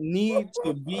don't need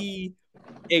to be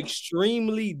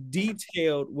extremely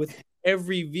detailed with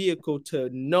every vehicle to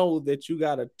know that you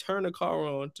got to turn a car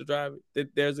on to drive it,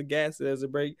 that there's a gas, there's a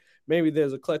brake, maybe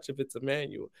there's a clutch if it's a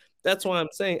manual. That's why I'm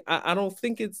saying I don't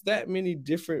think it's that many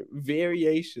different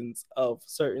variations of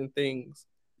certain things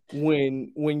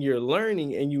when you're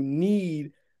learning, and you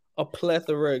need a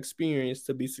plethora of experience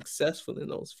to be successful in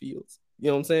those fields. You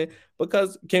know what I'm saying?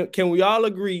 Because can we all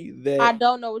agree that I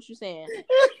don't know what you're saying?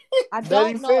 I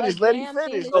don't know a damn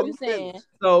thing that you're saying.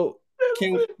 So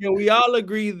can we all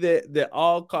agree that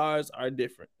all cars are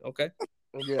different? Okay.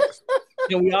 Yes.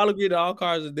 Can we all agree that all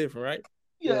cars are different, right?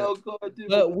 Yeah.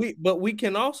 But we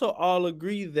can also all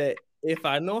agree that if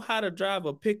I know how to drive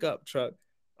a pickup truck,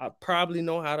 I probably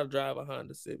know how to drive a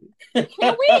Honda Civic. Can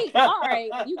we? All right.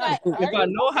 If I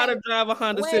know how to drive a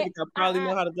Honda Civic, I probably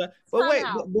know how to drive. But wait,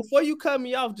 before you cut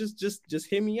me off, just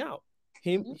hear me out.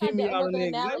 Hear me out on the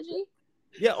analogy.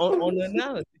 Yeah, on the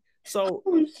analogy. So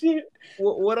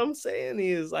what I'm saying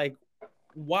is, like,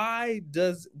 why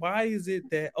is it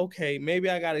that, okay, maybe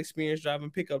I got experience driving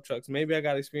pickup trucks, maybe I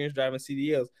got experience driving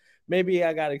CDLs, maybe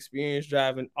I got experience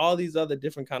driving all these other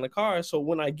different kind of cars. So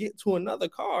when I get to another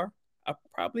car, I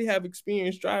probably have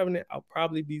experience driving it. I'll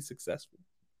probably be successful.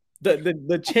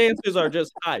 The chances are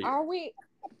just higher. Are we?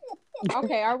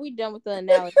 Okay, are we done with the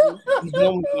analogy?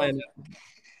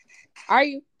 Are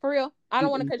you for real? I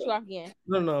don't want to cut you off again.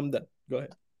 No, I'm done. Go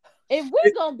ahead. If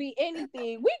we're gonna be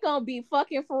anything, we're gonna be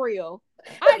fucking for real.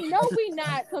 I know we're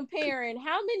not comparing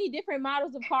how many different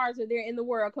models of cars are there in the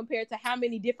world compared to how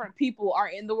many different people are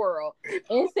in the world,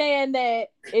 and saying that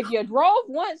if you drove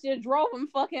once, you drove them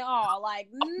fucking all. Like,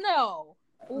 no,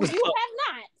 you have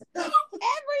not.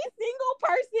 Every single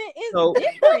person is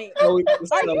different. Are you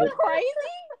crazy?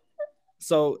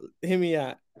 So hear me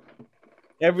out.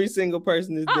 Every single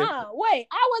person is different. Wait,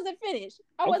 I wasn't finished.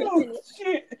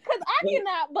 Because I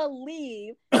cannot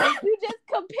believe you just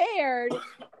compared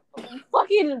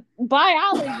fucking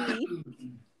biology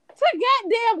to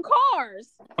goddamn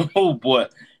cars. Oh boy.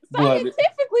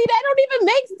 Scientifically, that don't even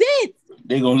make sense.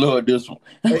 They gonna love this one.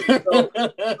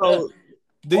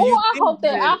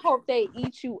 I hope they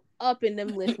eat you up in them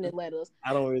listening letters.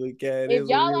 I don't really care. If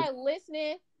y'all are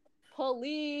listening,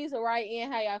 please write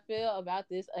in how y'all feel about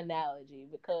this analogy,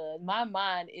 because my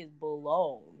mind is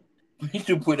blown. You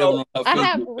should put it on. I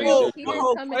have real tears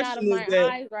coming out of my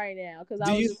eyes right now because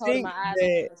I was just holding my eyes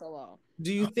open for so long.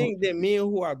 Do you think that men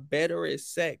who are better at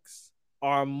sex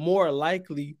are more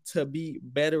likely to be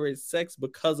better at sex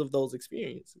because of those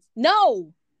experiences?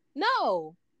 No.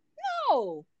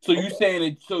 So you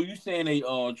saying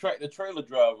a tractor trailer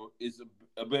driver is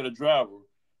a better driver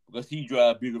because he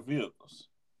drives bigger vehicles?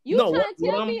 You trying to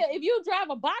tell me if you drive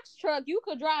a box truck, you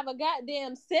could drive a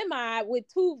goddamn semi with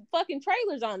 2 fucking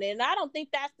trailers on it, and I don't think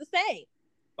that's the same.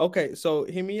 Okay, so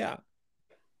hear me out.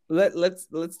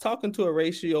 Let's talk into a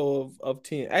ratio of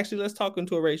 10. Actually, let's talk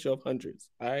into a ratio of hundreds.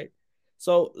 All right.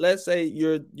 So let's say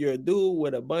you're a dude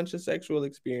with a bunch of sexual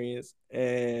experience,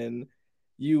 and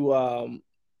you are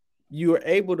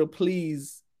able to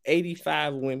please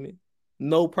 85 women,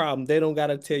 no problem. They don't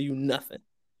gotta tell you nothing.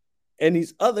 And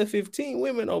these other 15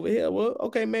 women over here, well,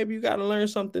 okay, maybe you got to learn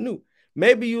something new.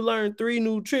 Maybe you learn 3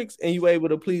 new tricks and you able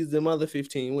to please them other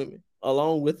 15 women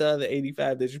along with the other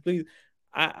 85 that you please.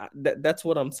 That's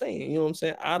what I'm saying. You know what I'm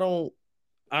saying? I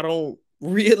don't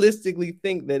realistically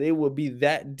think that it would be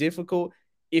that difficult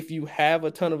if you have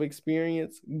a ton of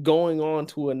experience going on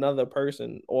to another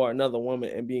person or another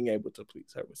woman and being able to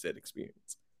please her with said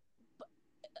experience.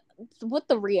 What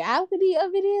the reality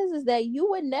of it is that you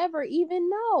would never even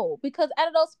know, because out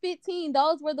of those 15,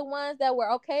 those were the ones that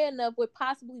were okay enough with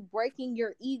possibly breaking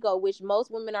your ego, which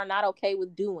most women are not okay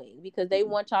with doing because they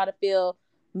want y'all to feel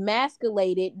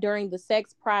masculated during the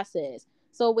sex process.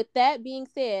 So with that being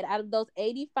said, out of those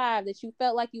 85 that you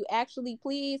felt like you actually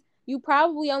pleased, you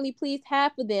probably only pleased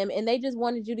half of them, and they just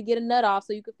wanted you to get a nut off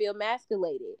so you could feel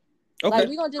masculated. Okay. Like,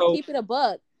 we're gonna just keep it a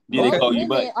buck. Yeah, they call you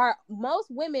back. Most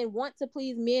women want to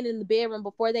please men in the bedroom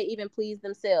before they even please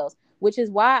themselves, which is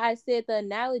why I said the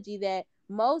analogy that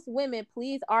most women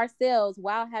please ourselves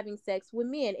while having sex with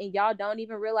men, and y'all don't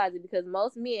even realize it because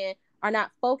most men are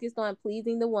not focused on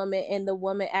pleasing the woman and the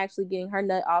woman actually getting her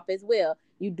nut off as well.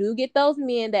 You do get those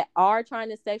men that are trying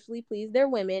to sexually please their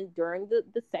women during the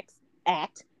sex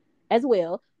act as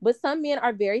well, but some men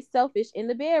are very selfish in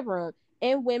the bedroom.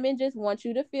 And women just want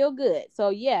you to feel good. So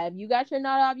yeah, if you got your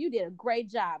nut off, you did a great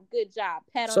job. Good job.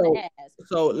 Pat on the ass.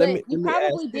 So let you me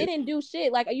probably didn't do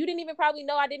shit. Like, you didn't even probably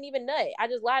know I didn't even nut. I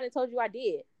just lied and told you I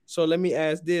did. So let me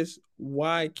ask this: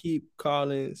 why keep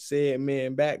calling said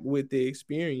man back with the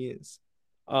experience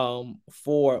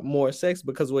for more sex?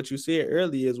 Because what you said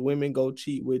earlier is women go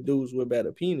cheat with dudes with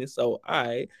better penis. So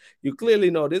you clearly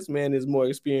know this man is more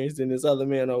experienced than this other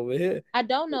man over here. I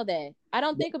don't know that. I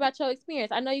don't think about your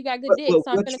experience. I know you got good dick, so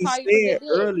I'm gonna call you for good dick.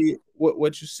 Earlier,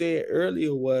 what you said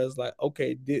earlier was like,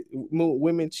 okay,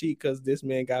 women cheat because this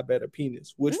man got better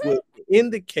penis, which would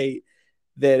indicate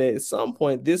that at some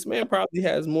point this man probably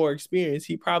has more experience.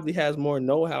 He probably has more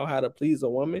know-how how to please a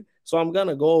woman. So I'm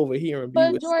gonna go over here and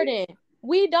be with Jordan.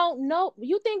 We don't know.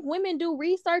 You think women do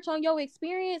research on your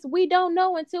experience? We don't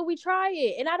know until we try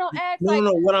it. And I don't ask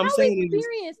what I'm saying how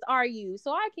experienced are you?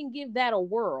 So I can give that a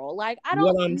whirl. Like, I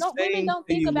what don't I'm know. Women don't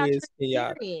think about your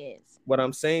experience. What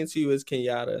I'm saying to you is,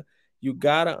 Kenyatta, you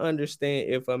gotta understand,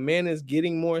 if a man is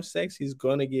getting more sex, he's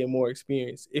gonna get more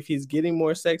experience. If he's getting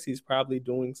more sex, he's probably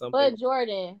doing something. But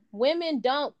Jordan, women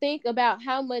don't think about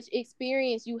how much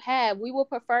experience you have. We will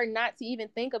prefer not to even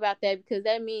think about that, because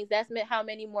that means that's how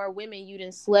many more women you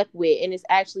done slept with, and it's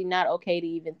actually not okay to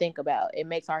even think about. It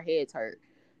makes our heads hurt.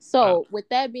 So with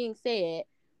that being said,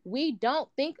 we don't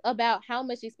think about how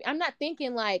much experience. I'm not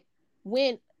thinking like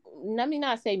let me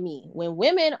not say me. When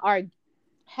women are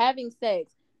having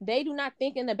sex, they do not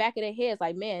think in the back of their heads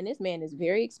like, man, this man is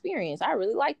very experienced. I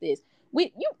really like this.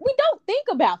 We don't think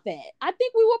about that. I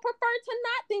think we would prefer to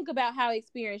not think about how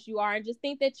experienced you are and just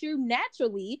think that you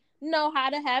naturally know how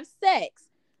to have sex.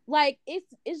 Like,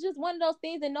 it's just one of those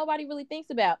things that nobody really thinks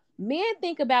about. Men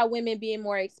think about women being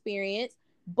more experienced,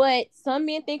 but some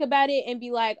men think about it and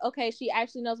be like, okay, she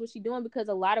actually knows what she's doing, because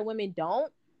a lot of women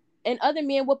don't. And other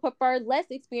men would prefer less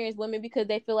experienced women because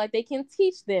they feel like they can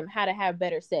teach them how to have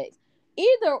better sex.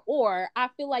 Either or, I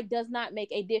feel like, does not make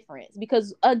a difference,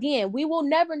 because again, we will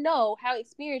never know how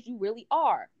experienced you really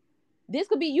are.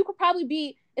 You could probably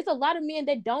be, it's a lot of men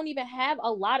that don't even have a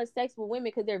lot of sex with women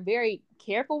because they're very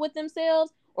careful with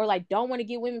themselves, or like don't want to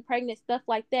get women pregnant, stuff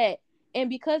like that. And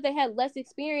because they had less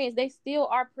experience, they still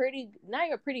are pretty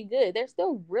good. They're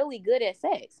still really good at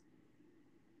sex.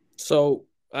 So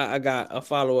I got a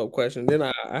follow-up question. Then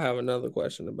I have another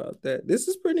question about that. This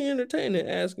is pretty entertaining,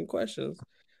 asking questions.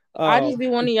 I just be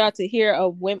wanting y'all to hear a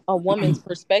woman's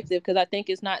perspective, because I think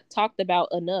it's not talked about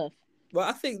enough. Well,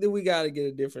 I think that we got to get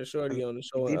a different shorty on the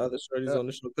show and other shorties on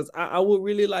the show, because I would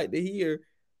really like to hear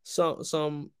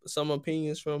some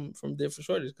opinions from different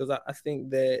shorties, because I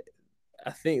think that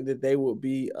they would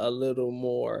be a little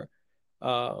more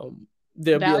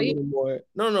there'll be a little more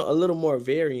a little more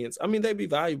variance. I mean, they'd be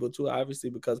valuable too, obviously,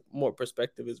 because more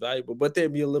perspective is valuable, but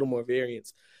there'd be a little more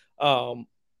variance.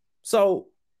 So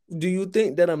do you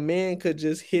think that a man could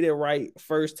just hit it right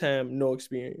first time, no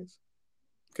experience?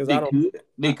 Because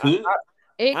they could.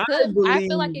 I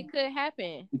feel like it could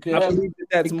happen. I believe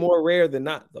that's more rare than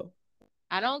not, though.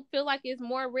 I don't feel like it's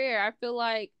more rare. I feel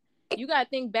like you gotta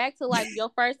think back to like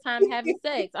your first time having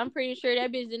sex. I'm pretty sure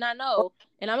that bitch did not know.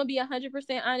 And I'm gonna be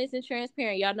 100% honest and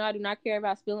transparent. Y'all know I do not care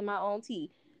about spilling my own tea.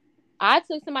 I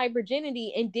took somebody's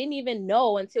virginity and didn't even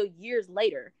know until years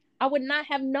later. I would not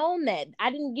have known that.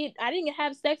 I didn't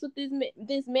have sex with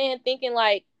this man thinking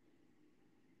like,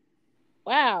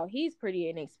 wow, he's pretty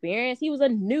inexperienced. He was a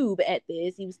noob at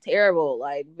this. He was terrible,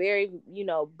 like very,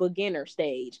 beginner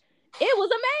stage. It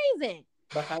was amazing.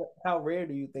 But how rare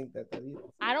do you think that is?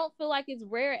 I don't feel like it's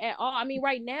rare at all. I mean,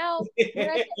 right now,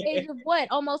 we're at the age of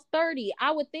almost 30.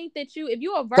 I would think that if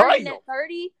you're a virgin at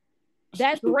 30,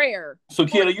 that's rare. So,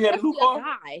 Kiana, you had a new car?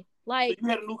 Like, so you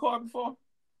had a new car before?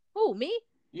 Who, me?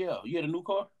 Yeah, you had a new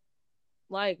car?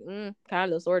 Like,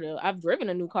 kind of, sort of. I've driven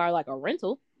a new car, like a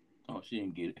rental. Oh, she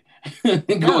didn't get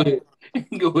it. Go ahead.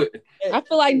 Go ahead. I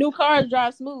feel like new cars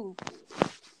drive smooth.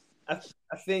 I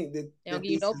think that They don't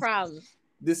give you no problems.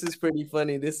 This is pretty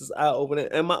funny. This is eye opening.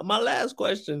 And my last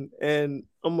question, and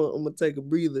I'm gonna take a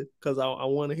breather because I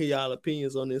want to hear y'all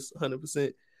opinions on this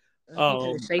 100%.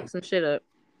 Shake some shit up.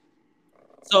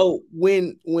 So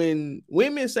when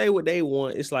women say what they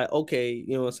want, it's like, okay,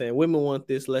 you know what I'm saying? Women want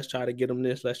this, let's try to get them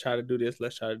this, let's try to do this,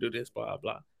 let's try to do this, blah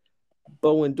blah.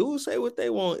 But when dudes say what they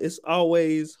want, it's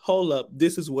always, hold up,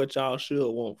 this is what y'all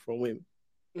should want from women.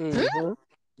 Mm-hmm.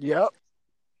 Yep.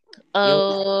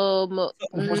 No.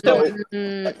 Let me explain.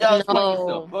 Yeah,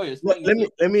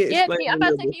 I'm about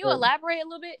to say, can you elaborate a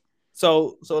little bit?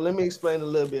 So let me explain a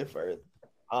little bit further.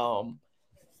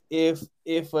 If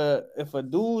a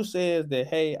dude says that,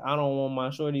 hey, I don't want my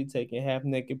shorty taking half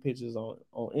naked pictures on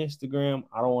Instagram,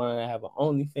 I don't want to have an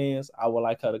OnlyFans, I would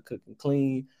like her to cook and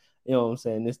clean, you know what I'm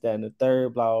saying, this, that, and the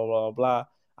third, blah blah blah blah.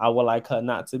 I would like her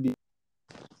not to be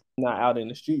not out in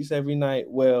the streets every night.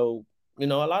 Well, you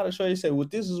know, a lot of shorties say, well,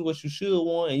 this is what you should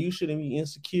want, and you shouldn't be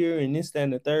insecure, and this, that,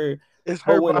 and the third. It's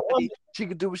her body. She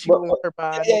can do what she wants with her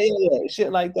body. Yeah, shit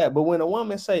like that. But when a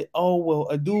woman say, oh, well,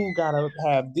 a dude gotta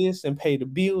have this and pay the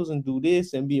bills and do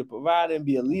this and be a provider and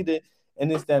be a leader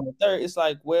and this, that, and the third, it's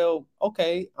like, well,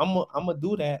 okay, I'm gonna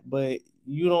do that, but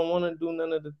you don't want to do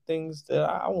none of the things that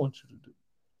I want you to do.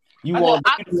 When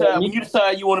you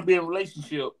decide you want to be in a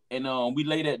relationship, and we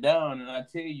lay that down, and I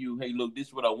tell you, hey, look, this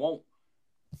is what I want.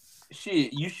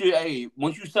 Shit, you should. Hey,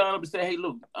 once you sign up and say, hey,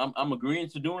 look, I'm agreeing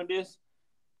to doing this,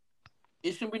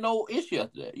 it shouldn't be no issue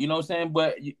after that. You know what I'm saying?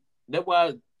 But that's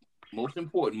why most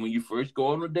important, when you first go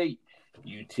on a date,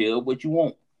 you tell what you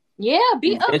want. Yeah,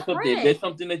 be upfront. If there's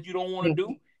something that you don't want to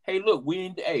do, hey, look,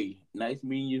 nice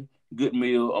meeting you, good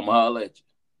meal, I'm gonna holler at you.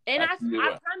 And I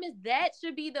promise that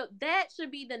should be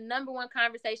the number one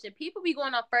conversation. People be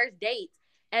going on first dates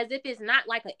as if it's not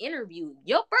like an interview.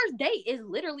 Your first date is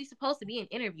literally supposed to be an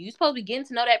interview. You're supposed to be getting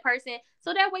to know that person,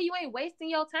 so that way you ain't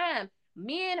wasting your time.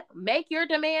 Men, make your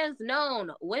demands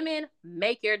known. Women,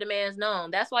 make your demands known.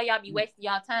 That's why y'all be wasting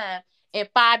y'all time. And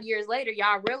 5 years later,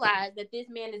 y'all realize that this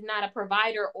man is not a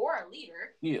provider or a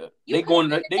leader. Yeah, they going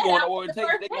to orientation.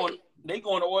 They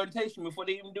going to orientation before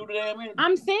they even do the damn interview.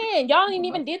 I'm saying y'all ain't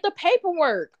even did the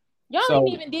paperwork. Y'all ain't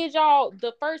even did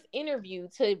the first interview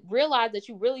to realize that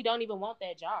you really don't even want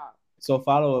that job. So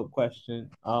follow-up question.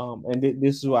 And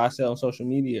this is what I said on social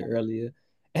media earlier,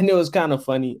 and it was kind of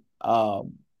funny.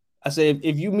 I said,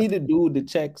 if you meet a dude that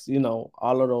checks, you know,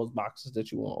 all of those boxes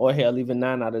that you want, or hell, even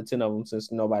 9 out of 10 of them,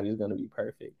 since nobody's going to be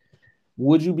perfect,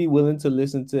 would you be willing to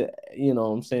listen to, you know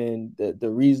what I'm saying, the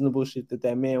reasonable shit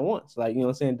that man wants? Like, you know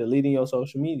what I'm saying, deleting your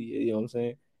social media, you know what I'm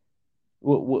saying?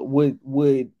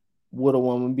 Would a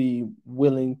woman be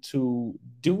willing to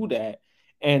do that?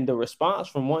 And the response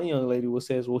from one young lady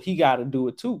says, well, he got to do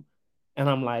it too. And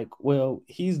I'm like, well,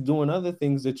 he's doing other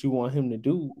things that you want him to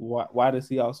do. Why does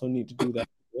he also need to do that?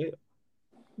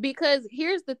 Because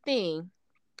here's the thing,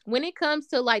 when it comes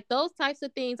to like those types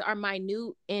of things are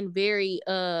minute and very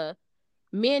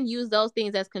men use those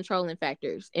things as controlling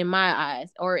factors in my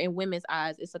eyes, or in women's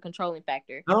eyes. It's a controlling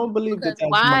factor. I don't believe that's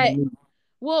why.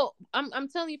 Well, I'm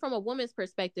telling you from a woman's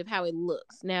perspective how it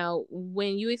looks. Now,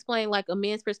 when you explain like a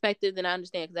man's perspective, then I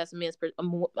understand, because that's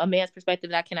a man's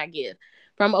perspective that I cannot give.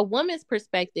 From a woman's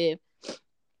perspective,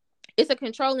 it's a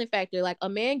controlling factor. Like, a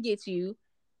man gets you,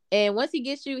 and once he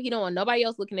gets you, he don't want nobody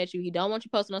else looking at you. He don't want you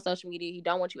posting on social media. He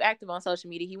don't want you active on social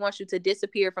media. He wants you to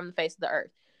disappear from the face of the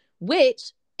earth,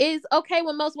 which is okay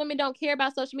when most women don't care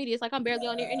about social media. It's like, I'm barely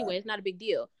on there anyway. It's not a big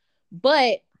deal.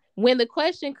 But when the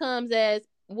question comes as,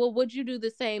 well, would you do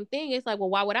the same thing? It's like, well,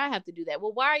 why would I have to do that?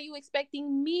 Well, why are you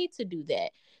expecting me to do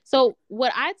that? So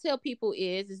what I tell people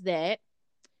is that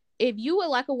if you would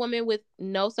like a woman with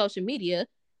no social media,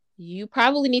 you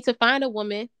probably need to find a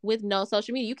woman with no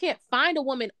social media. You can't find a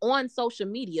woman on social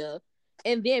media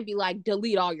and then be like,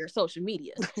 delete all your social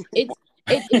media.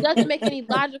 It doesn't make any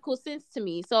logical sense to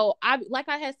me. So like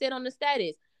I had said on the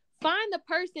status, find the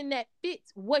person that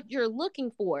fits what you're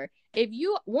looking for. If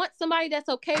you want somebody that's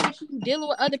okay with you dealing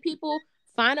with other people,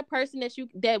 find a person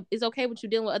that is okay with you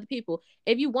dealing with other people.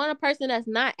 If you want a person that's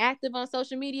not active on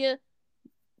social media,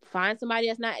 find somebody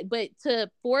that's not. But to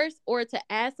force or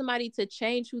to ask somebody to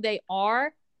change who they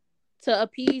are to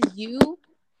appease you,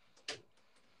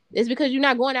 it's because you're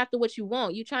not going after what you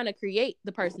want. You're trying to create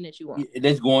the person that you want.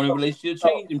 That's going in relationship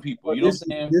changing people. You know what I'm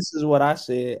saying? This is what I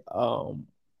said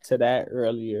to that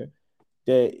earlier.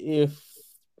 That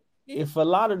if a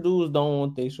lot of dudes don't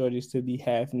want their shorties to be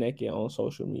half naked on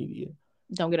social media,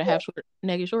 don't get a half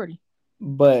naked shorty.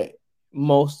 But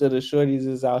most of the shorties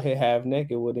is out here half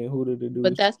naked. Well, then who do the dudes?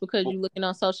 But that's because you're looking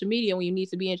on social media when you need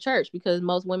to be in church, because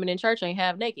most women in church ain't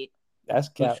half naked. That's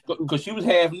cap. Because she was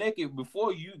half naked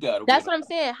before you got her. That's what I'm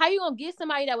saying. How you gonna get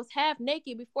somebody that was half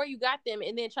naked before you got them,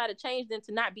 and then try to change them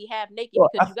to not be half naked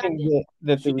because you got them?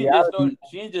 That the reality.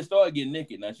 She didn't just start getting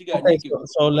naked. Now she got Okay, naked.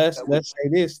 so let's say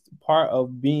this part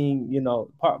of being, you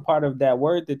know, part of that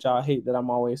word that y'all hate that I'm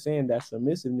always saying, that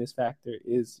submissiveness factor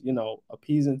is, you know,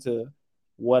 appeasing to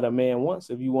what a man wants.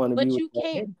 If you want to, but you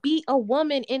can't beat a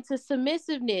woman into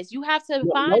submissiveness. You have to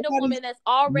find a woman that's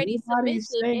already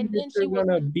submissive, and then she will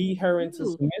gonna beat her into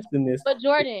submissiveness. But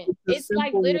Jordan, it's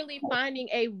like literally finding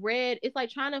a red. It's like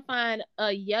trying to find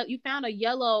a yellow. You found a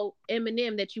yellow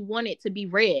M&M that you want it to be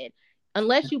red.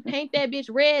 Unless you paint that bitch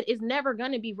red, it's never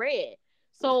gonna be red.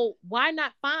 So why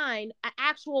not find an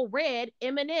actual red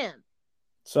M&M?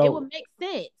 So it would make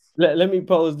sense. Let me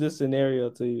pose this scenario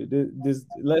to you. This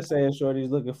let's say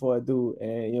Shorty's looking for a dude,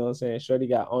 and you know what I'm saying, Shorty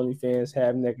got OnlyFans,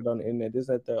 half naked on the internet. This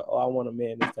at the I want a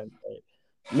man this time.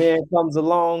 Man comes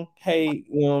along, hey,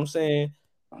 you know what I'm saying?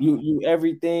 You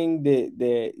everything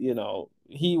that you know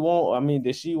he want. I mean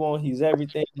that she want. He's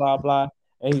everything. Blah blah.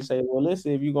 And he say, well,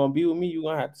 listen, if you're gonna be with me, you're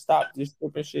gonna have to stop this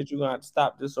stripping shit. You're gonna have to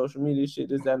stop this social media shit.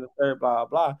 This, that, and the third. Blah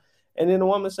blah. And then the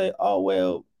woman say, oh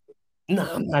well. No,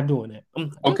 I'm not doing that.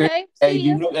 Okay. Hey,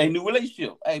 new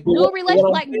relationship. Hey, new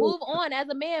relationship. Like move on as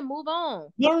a man. Move on.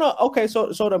 No. Okay,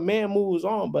 so the man moves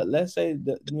on, but let's say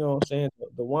you know what I'm saying,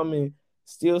 the woman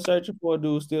still searching for a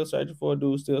dude,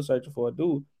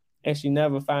 and she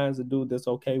never finds a dude that's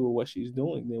okay with what she's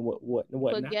doing. Then what?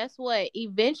 But guess what?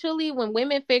 Eventually, when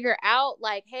women figure out,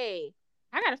 like, hey,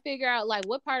 I gotta figure out like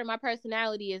what part of my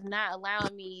personality is not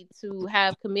allowing me to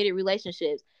have committed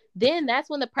relationships. Then that's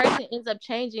when the person ends up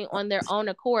changing on their own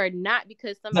accord, not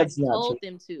because somebody told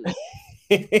them to.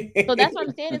 So that's what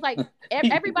I'm saying. It's like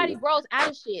everybody grows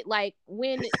out of shit. Like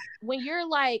when you're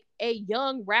like a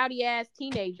young rowdy ass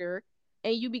teenager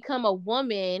and you become a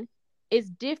woman, it's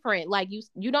different. Like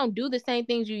you don't do the same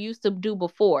things you used to do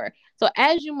before. So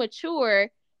as you mature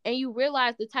and you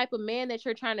realize the type of man that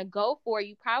you're trying to go for,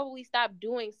 you probably stop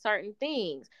doing certain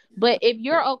things. But if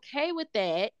you're okay with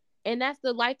that, and that's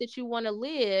the life that you want to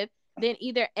live, then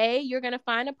either A, you're going to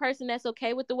find a person that's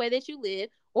okay with the way that you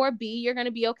live, or B, you're going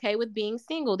to be okay with being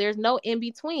single. There's no in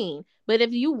between. But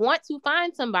if you want to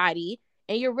find somebody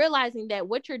and you're realizing that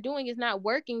what you're doing is not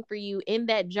working for you in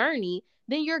that journey,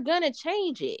 then you're going to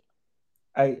change it.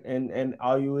 And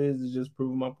all you is just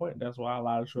proving my point. That's why a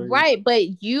lot of shorties. Right,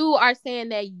 but you are saying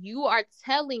that you are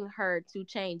telling her to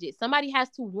change it. Somebody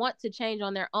has to want to change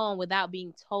on their own without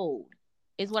being told.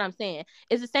 Is what I'm saying.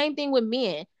 It's the same thing with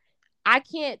men. I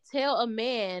can't tell a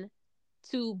man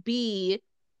to be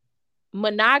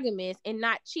monogamous and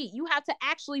not cheat. You have to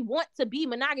actually want to be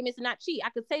monogamous and not cheat. I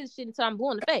could say this shit until I'm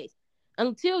blue in the face.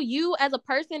 Until you as a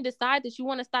person decide that you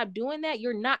want to stop doing that,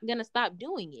 you're not going to stop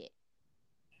doing it.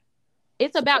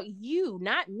 It's about you,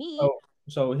 not me.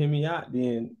 So hear me out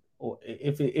then.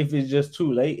 If it's just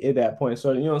too late at that point.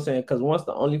 So you know what I'm saying? Because once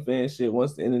the OnlyFans shit,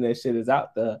 once the internet shit is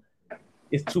out there,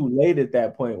 it's too late at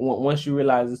that point. Once you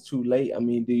realize it's too late, I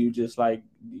mean, do you just like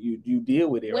you deal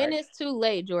with it? When it's too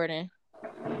late, Jordan?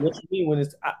 What you mean when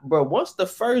it's bro? Once the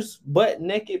first butt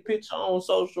naked picture on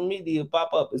social media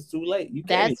pop up, it's too late.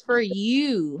 That's for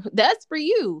you. That's for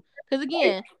you. Because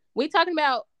again, we talking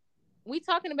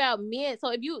about men.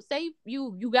 So if you say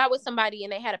you got with somebody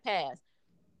and they had a past,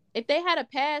 if they had a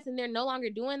past and they're no longer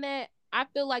doing that, I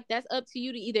feel like that's up to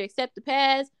you to either accept the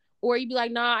past. Or you'd be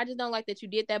like, nah, I just don't like that you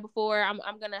did that before. I'm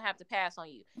going to have to pass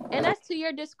on you. And that's to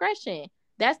your discretion.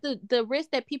 That's the risk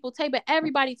that people take. But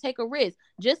everybody take a risk.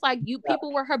 Just like you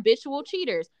people were habitual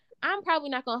cheaters. I'm probably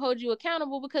not going to hold you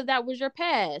accountable because that was your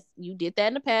past. You did that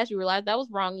in the past. You realized that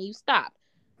was wrong and you stopped.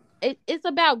 It's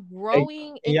about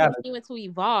growing and continuing to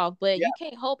evolve. But you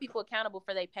can't hold people accountable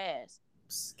for their past.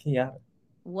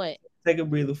 What? Take a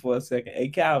breather for a second. Hey,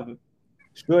 Calvin.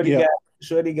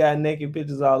 Shorty got naked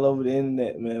pictures all over the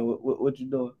internet, man. What you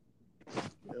doing?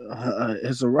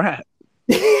 It's a wrap.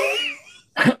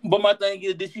 But my thing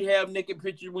is, did she have naked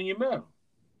pictures when you met her?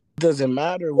 Doesn't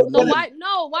matter. So why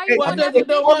you want to have a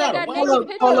bitch that got naked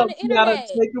pictures on the internet?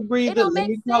 Take a breather. It don't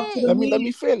make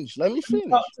sense. Let me finish.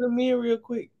 Talk to me real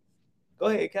quick. Go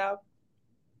ahead, Cal.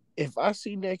 If I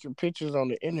see naked pictures on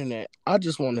the internet, I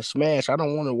just want to smash. I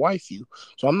don't want to wife you.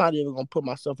 So I'm not even going to put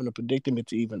myself in a predicament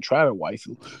to even try to wife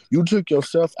you. You took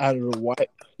yourself out of the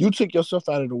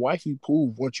wifey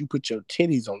pool once you put your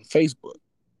titties on Facebook.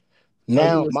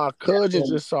 Now my cousin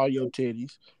just saw your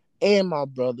titties and my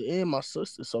brother and my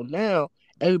sister. So now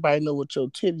everybody know what your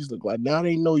titties look like. Now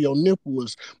they know your nipple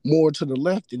is more to the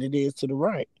left than it is to the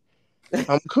right.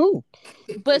 I'm cool.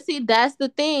 But see, that's the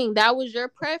thing. That was your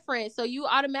preference. So you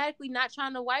automatically not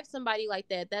trying to wife somebody like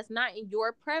that. That's not in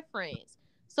your preference.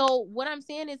 So what I'm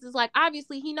saying is like,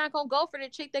 obviously he not gonna go for the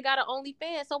chick that got an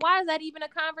OnlyFans. So why is that even a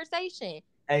conversation?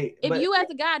 Hey, if you as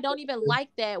a guy don't even like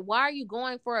that, why are you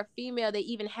going for a female that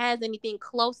even has anything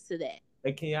close to that?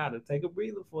 Hey, Kenyatta, take a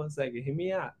breather for a second. Hear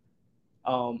me out.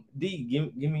 D,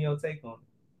 give me your take on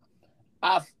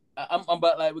it. I'm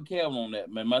about like with Kevin on that,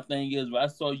 man. My thing is, if I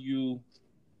saw you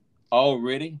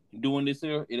already doing this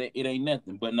here, it ain't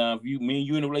nothing. But now if me and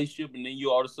you in a relationship and then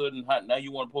you all of a sudden now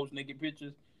you want to post naked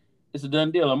pictures, it's a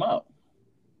done deal. I'm out.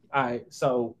 All right,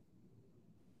 so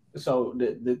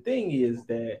the thing is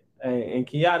that, and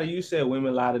Kenyatta, you said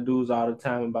women lie to dudes all the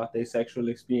time about their sexual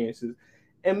experiences,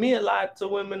 and men lie to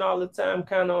women all the time,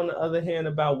 kind of on the other hand,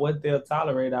 about what they'll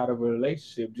tolerate out of a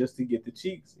relationship just to get the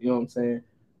cheeks. You know what I'm saying?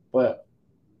 But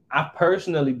I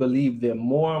personally believe that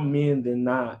more men than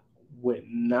not would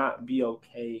not be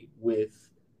okay with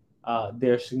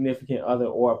their significant other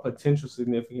or a potential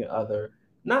significant other.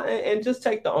 Not and just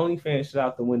take the OnlyFans shit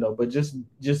out the window, but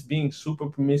just being super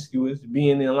promiscuous,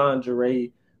 being in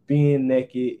lingerie, being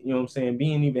naked, you know what I'm saying,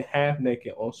 being even half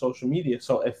naked on social media.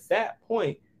 So at that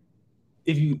point,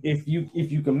 if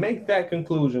you can make that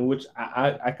conclusion, which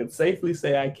I could safely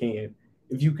say I can,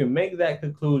 if you can make that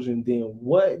conclusion, then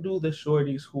what do the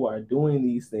shorties who are doing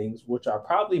these things, which are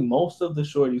probably most of the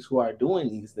shorties who are doing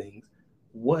these things,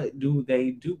 what do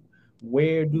they do?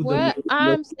 Where do what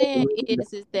I'm saying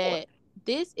is that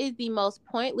this is the most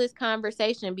pointless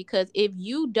conversation, because if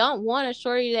you don't want a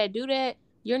shorty that do that,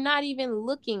 you're not even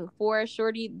looking for a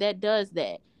shorty that does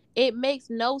that. It makes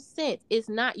no sense. It's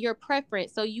not your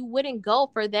preference, so you wouldn't go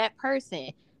for that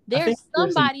person. There's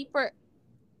somebody for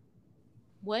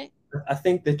what? I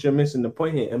think that you're missing the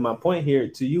point here, and my point here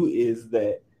to you is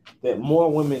that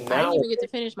more women now. I didn't even get to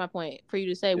finish my point for you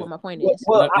to say what my point is.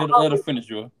 Well, let her finish,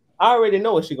 Joy. I already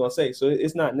know what she's gonna say, so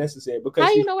it's not necessary. Because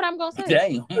how you know what I'm gonna say?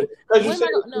 Damn. Because you said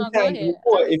no, go ahead.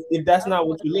 If that's not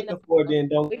what you're looking for, then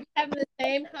don't. We're having the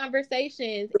same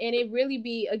conversations, and it really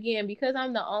be, again, because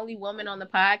I'm the only woman on the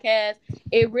podcast.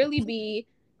 It really be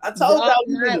I told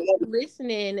you not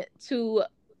listening to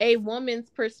a woman's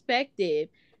perspective.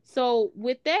 So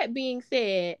with that being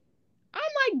said, I'm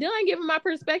like done giving my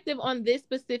perspective on this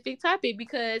specific topic,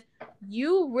 because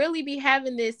you really be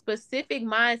having this specific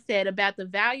mindset about the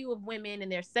value of women and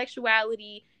their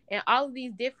sexuality and all of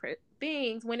these different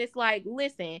things, when it's like,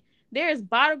 listen, there's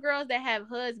bottle girls that have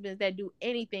husbands that do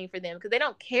anything for them because they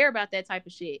don't care about that type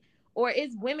of shit. Or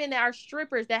it's women that are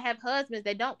strippers that have husbands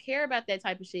that don't care about that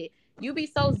type of shit. You be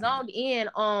so zoned in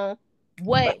on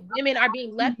what women are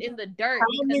being left in the dirt.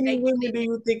 How many women do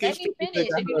you think? Let me finish.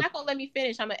 If you're not gonna let me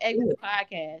finish, I'm gonna exit the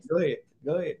podcast.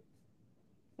 Go ahead.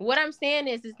 What I'm saying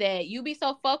is that you be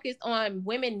so focused on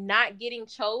women not getting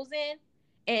chosen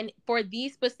and for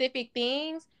these specific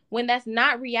things, when that's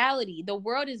not reality. The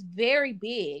world is very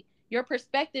big. Your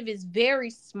perspective is very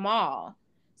small.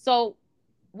 So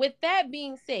with that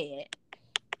being said,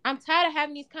 I'm tired of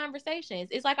having these conversations.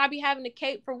 It's like I be having to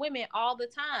cape for women all the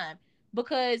time,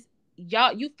 because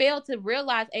you fail to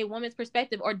realize a woman's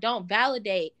perspective or don't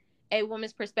validate a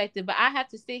woman's perspective. But I have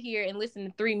to sit here and listen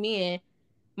to three men.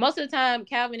 Most of the time,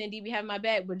 Calvin and DB have my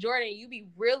back, but Jordan, you be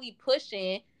really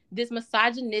pushing this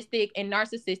misogynistic and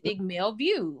narcissistic male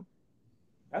view.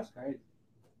 That's crazy.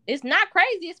 It's not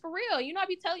crazy. It's for real. You know, I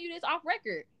be telling you this off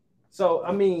record. So,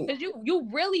 I mean, because you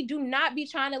really do not be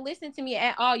trying to listen to me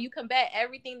at all. You combat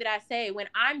everything that I say. When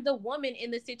I'm the woman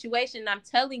in the situation, I'm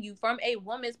telling you from a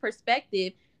woman's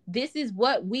perspective, this is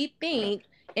what we think,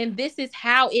 and this is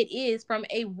how it is from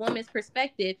a woman's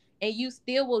perspective. And you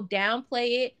still will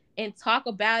downplay it and talk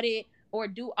about it or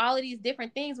do all of these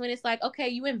different things, when it's like, okay,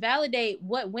 you invalidate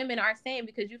what women are saying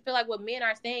because you feel like what men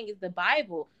are saying is the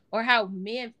Bible, or how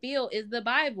men feel is the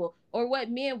Bible, or what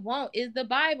men want is the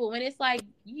Bible. And it's like,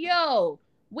 yo,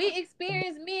 we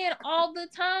experience men all the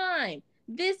time.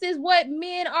 This is what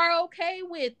men are okay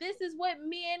with. This is what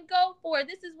men go for.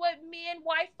 This is what men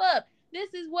wife up.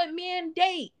 This is what men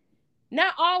date.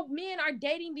 Not all men are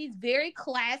dating these very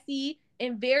classy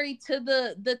and very to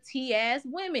the T-ass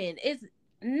women. It's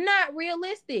not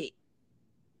realistic.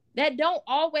 That don't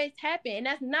always happen. And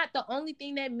that's not the only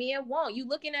thing that men want. You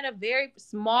looking at a very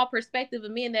small perspective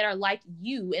of men that are like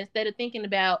you, instead of thinking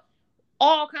about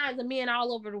all kinds of men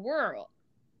all over the world.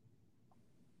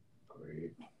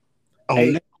 Great.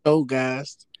 On that note,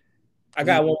 guys, I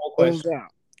got one more question.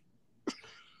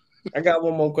 I got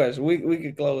one more question. We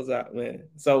could close out, man.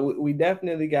 So we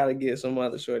definitely got to get some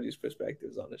other shorties'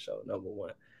 perspectives on the show, number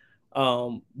one.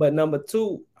 But number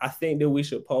two, I think that we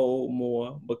should poll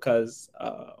more, because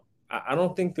I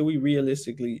don't think that we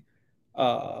realistically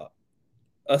uh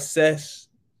assess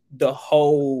the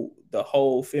whole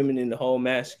feminine, the whole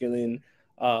masculine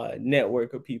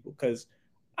network of people, because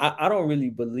I don't really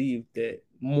believe that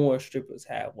more strippers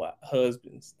have what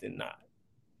husbands than not.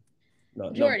 No,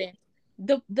 number. Jordan,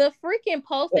 the freaking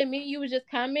post that me and you was just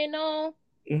commenting on.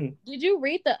 Mhm. Did you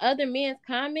read the other men's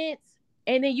comments?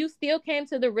 And then you still came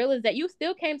to the realization that you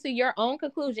still came to your own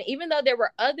conclusion, even though there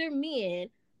were other men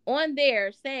on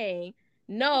there saying,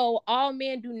 no, all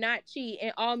men do not cheat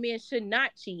and all men should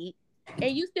not cheat.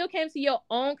 And you still came to your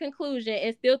own conclusion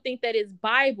and still think that it's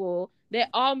Bible that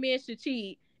all men should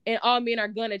cheat and all men are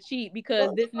gonna cheat because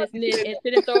this and this and this, and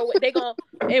shouldn't throw away.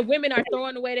 And women are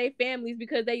throwing away their families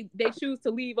because they choose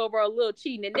to leave over a little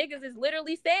cheating. And niggas is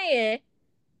literally saying,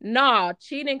 nah,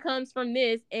 cheating comes from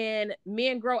this and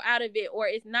men grow out of it, or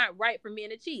it's not right for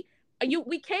men to cheat.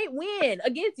 We can't win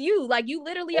against you. Like, you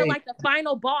literally are like the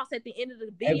final boss at the end of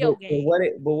the video game.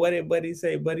 But what did Buddy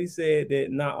say? Buddy said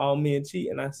that not all men cheat,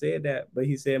 and I said that, but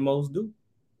he said most do.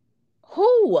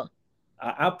 Who?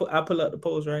 I pull up the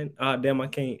post right. Damn, I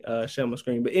can't share my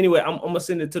screen. But anyway, I'm gonna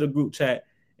send it to the group chat,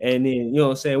 and then you know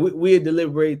what I'm saying. We'll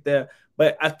deliberate there.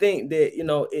 But I think that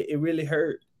it really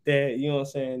hurt that you know what I'm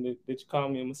saying that you call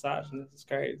me a misogynist. It's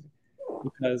crazy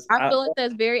because I feel like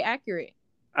that's very accurate.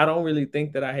 I don't really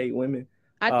think that I hate women.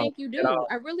 I think you do.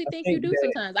 I really think you do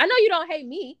sometimes. I know you don't hate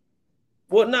me.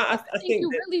 Well, no, I think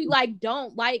you really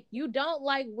don't like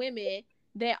women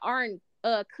that aren't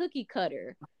a cookie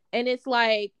cutter. And it's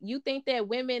like, you think that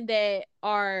women that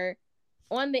are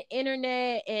on the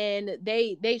internet and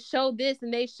they show this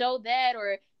and they show that,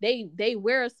 or they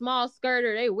wear a small skirt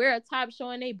or they wear a top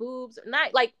showing their boobs,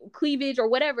 not like cleavage or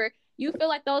whatever, you feel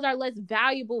like those are less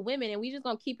valuable women, and we just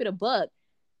gonna keep it a buck.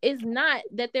 It's not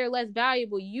that they're less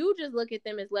valuable. You just look at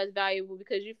them as less valuable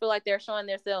because you feel like they're showing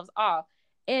themselves off.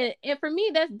 And for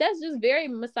me, that's just very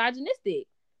misogynistic.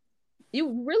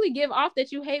 You really give off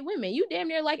that you hate women. You damn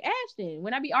near like Ashton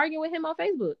when I be arguing with him on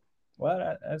Facebook.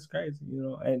 Well, that's crazy,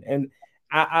 and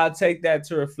I'll take that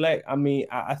to reflect. I mean,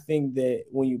 I think that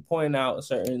when you point out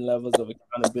certain levels of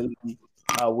accountability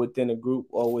within a group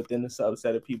or within a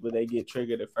subset of people, they get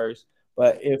triggered at first.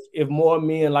 But if more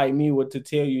men like me were to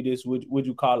tell you this, would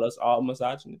you call us all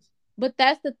misogynists? But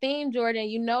that's the theme, Jordan.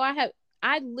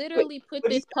 I literally put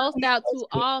this post out to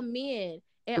all men,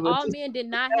 and all men did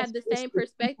not have the same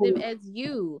perspective as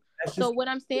you. So what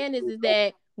I'm saying is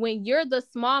that when you're the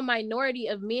small minority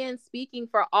of men speaking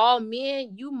for all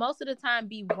men, you most of the time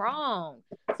be wrong.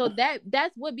 So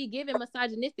that's what be given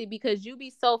misogynistic, because you be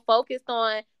so focused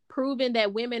on proving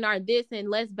that women are this and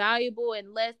less valuable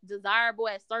and less desirable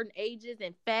at certain ages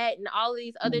and fat and all of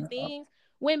these other things,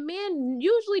 when men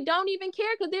usually don't even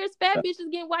care because there's fat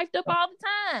bitches getting wiped up all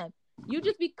the time. You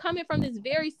just be coming from this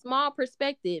very small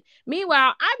perspective.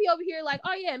 Meanwhile, I be over here like,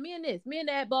 oh yeah, men this, men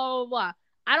that, blah, blah, blah.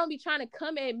 I don't be trying to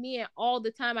come at men all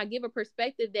the time. I give a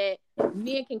perspective that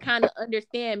men can kind of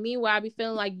understand. Meanwhile, I be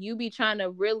feeling like you be trying to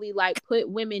really like put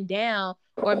women down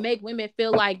or make women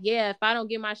feel like, yeah, if I don't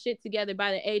get my shit together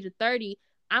by the age of 30,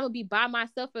 I'm going to be by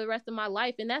myself for the rest of my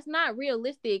life. And that's not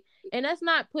realistic. And that's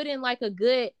not putting like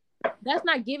that's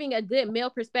not giving a good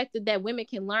male perspective that women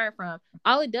can learn from.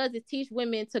 All it does is teach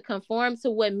women to conform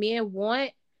to what men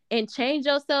want and change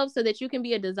yourself so that you can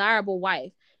be a desirable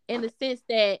wife, in the sense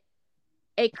that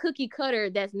a cookie cutter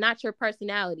that's not your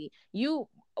personality.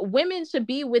 Women should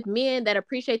be with men that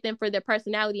appreciate them for their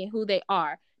personality and who they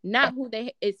are, not who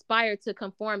they aspire to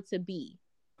conform to be.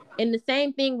 And the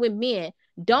same thing with men.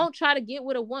 Don't try to get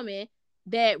with a woman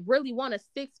that really want a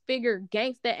 6-figure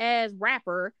gangsta ass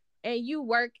rapper and you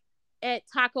work at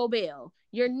Taco Bell.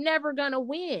 You're never gonna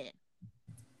win.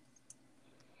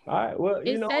 All right. Well,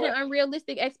 it's set an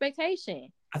unrealistic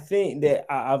expectation. I think that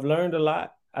I've learned a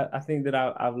lot. I think that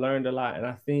I've learned a lot, and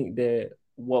I think that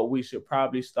what we should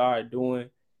probably start doing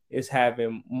is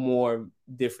having more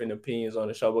different opinions on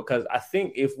the show, because I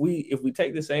think if we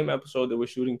take the same episode that we're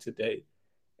shooting today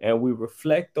and we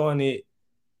reflect on it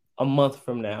a month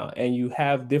from now, and you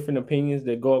have different opinions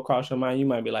that go across your mind, you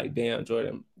might be like, damn,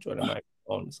 Jordan might be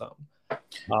on something.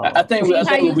 I think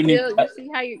we need. You see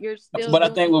how you're still. But I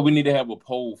think we need to have a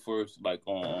poll first, like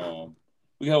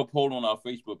we have a poll on our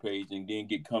Facebook page, and then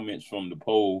get comments from the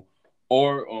poll,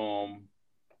 or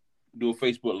do a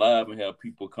Facebook Live and have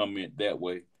people comment that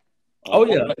way.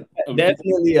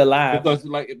 Definitely a live, because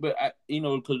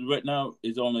because right now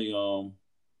it's only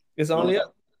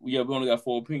up. We only got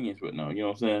 4 opinions right now. You know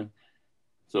what I'm saying?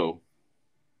 So,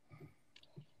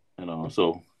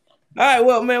 so. All right,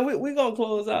 well, man, we gonna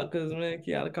close out because, man,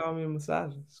 Kiala called me a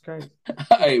misogynist. It's crazy.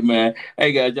 Hey, man.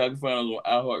 Hey, guys, y'all can find us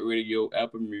on iHeartRadio,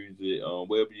 Apple Music,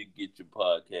 wherever you get your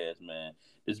podcast, man.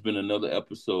 It's been another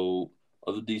episode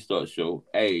of the D Start Show.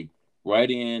 Hey,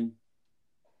 write in.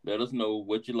 Let us know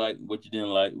what you like, what you didn't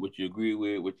like, what you agree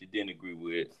with, what you didn't agree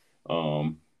with.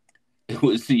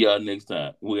 We'll see y'all next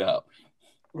time. We out.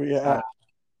 We out.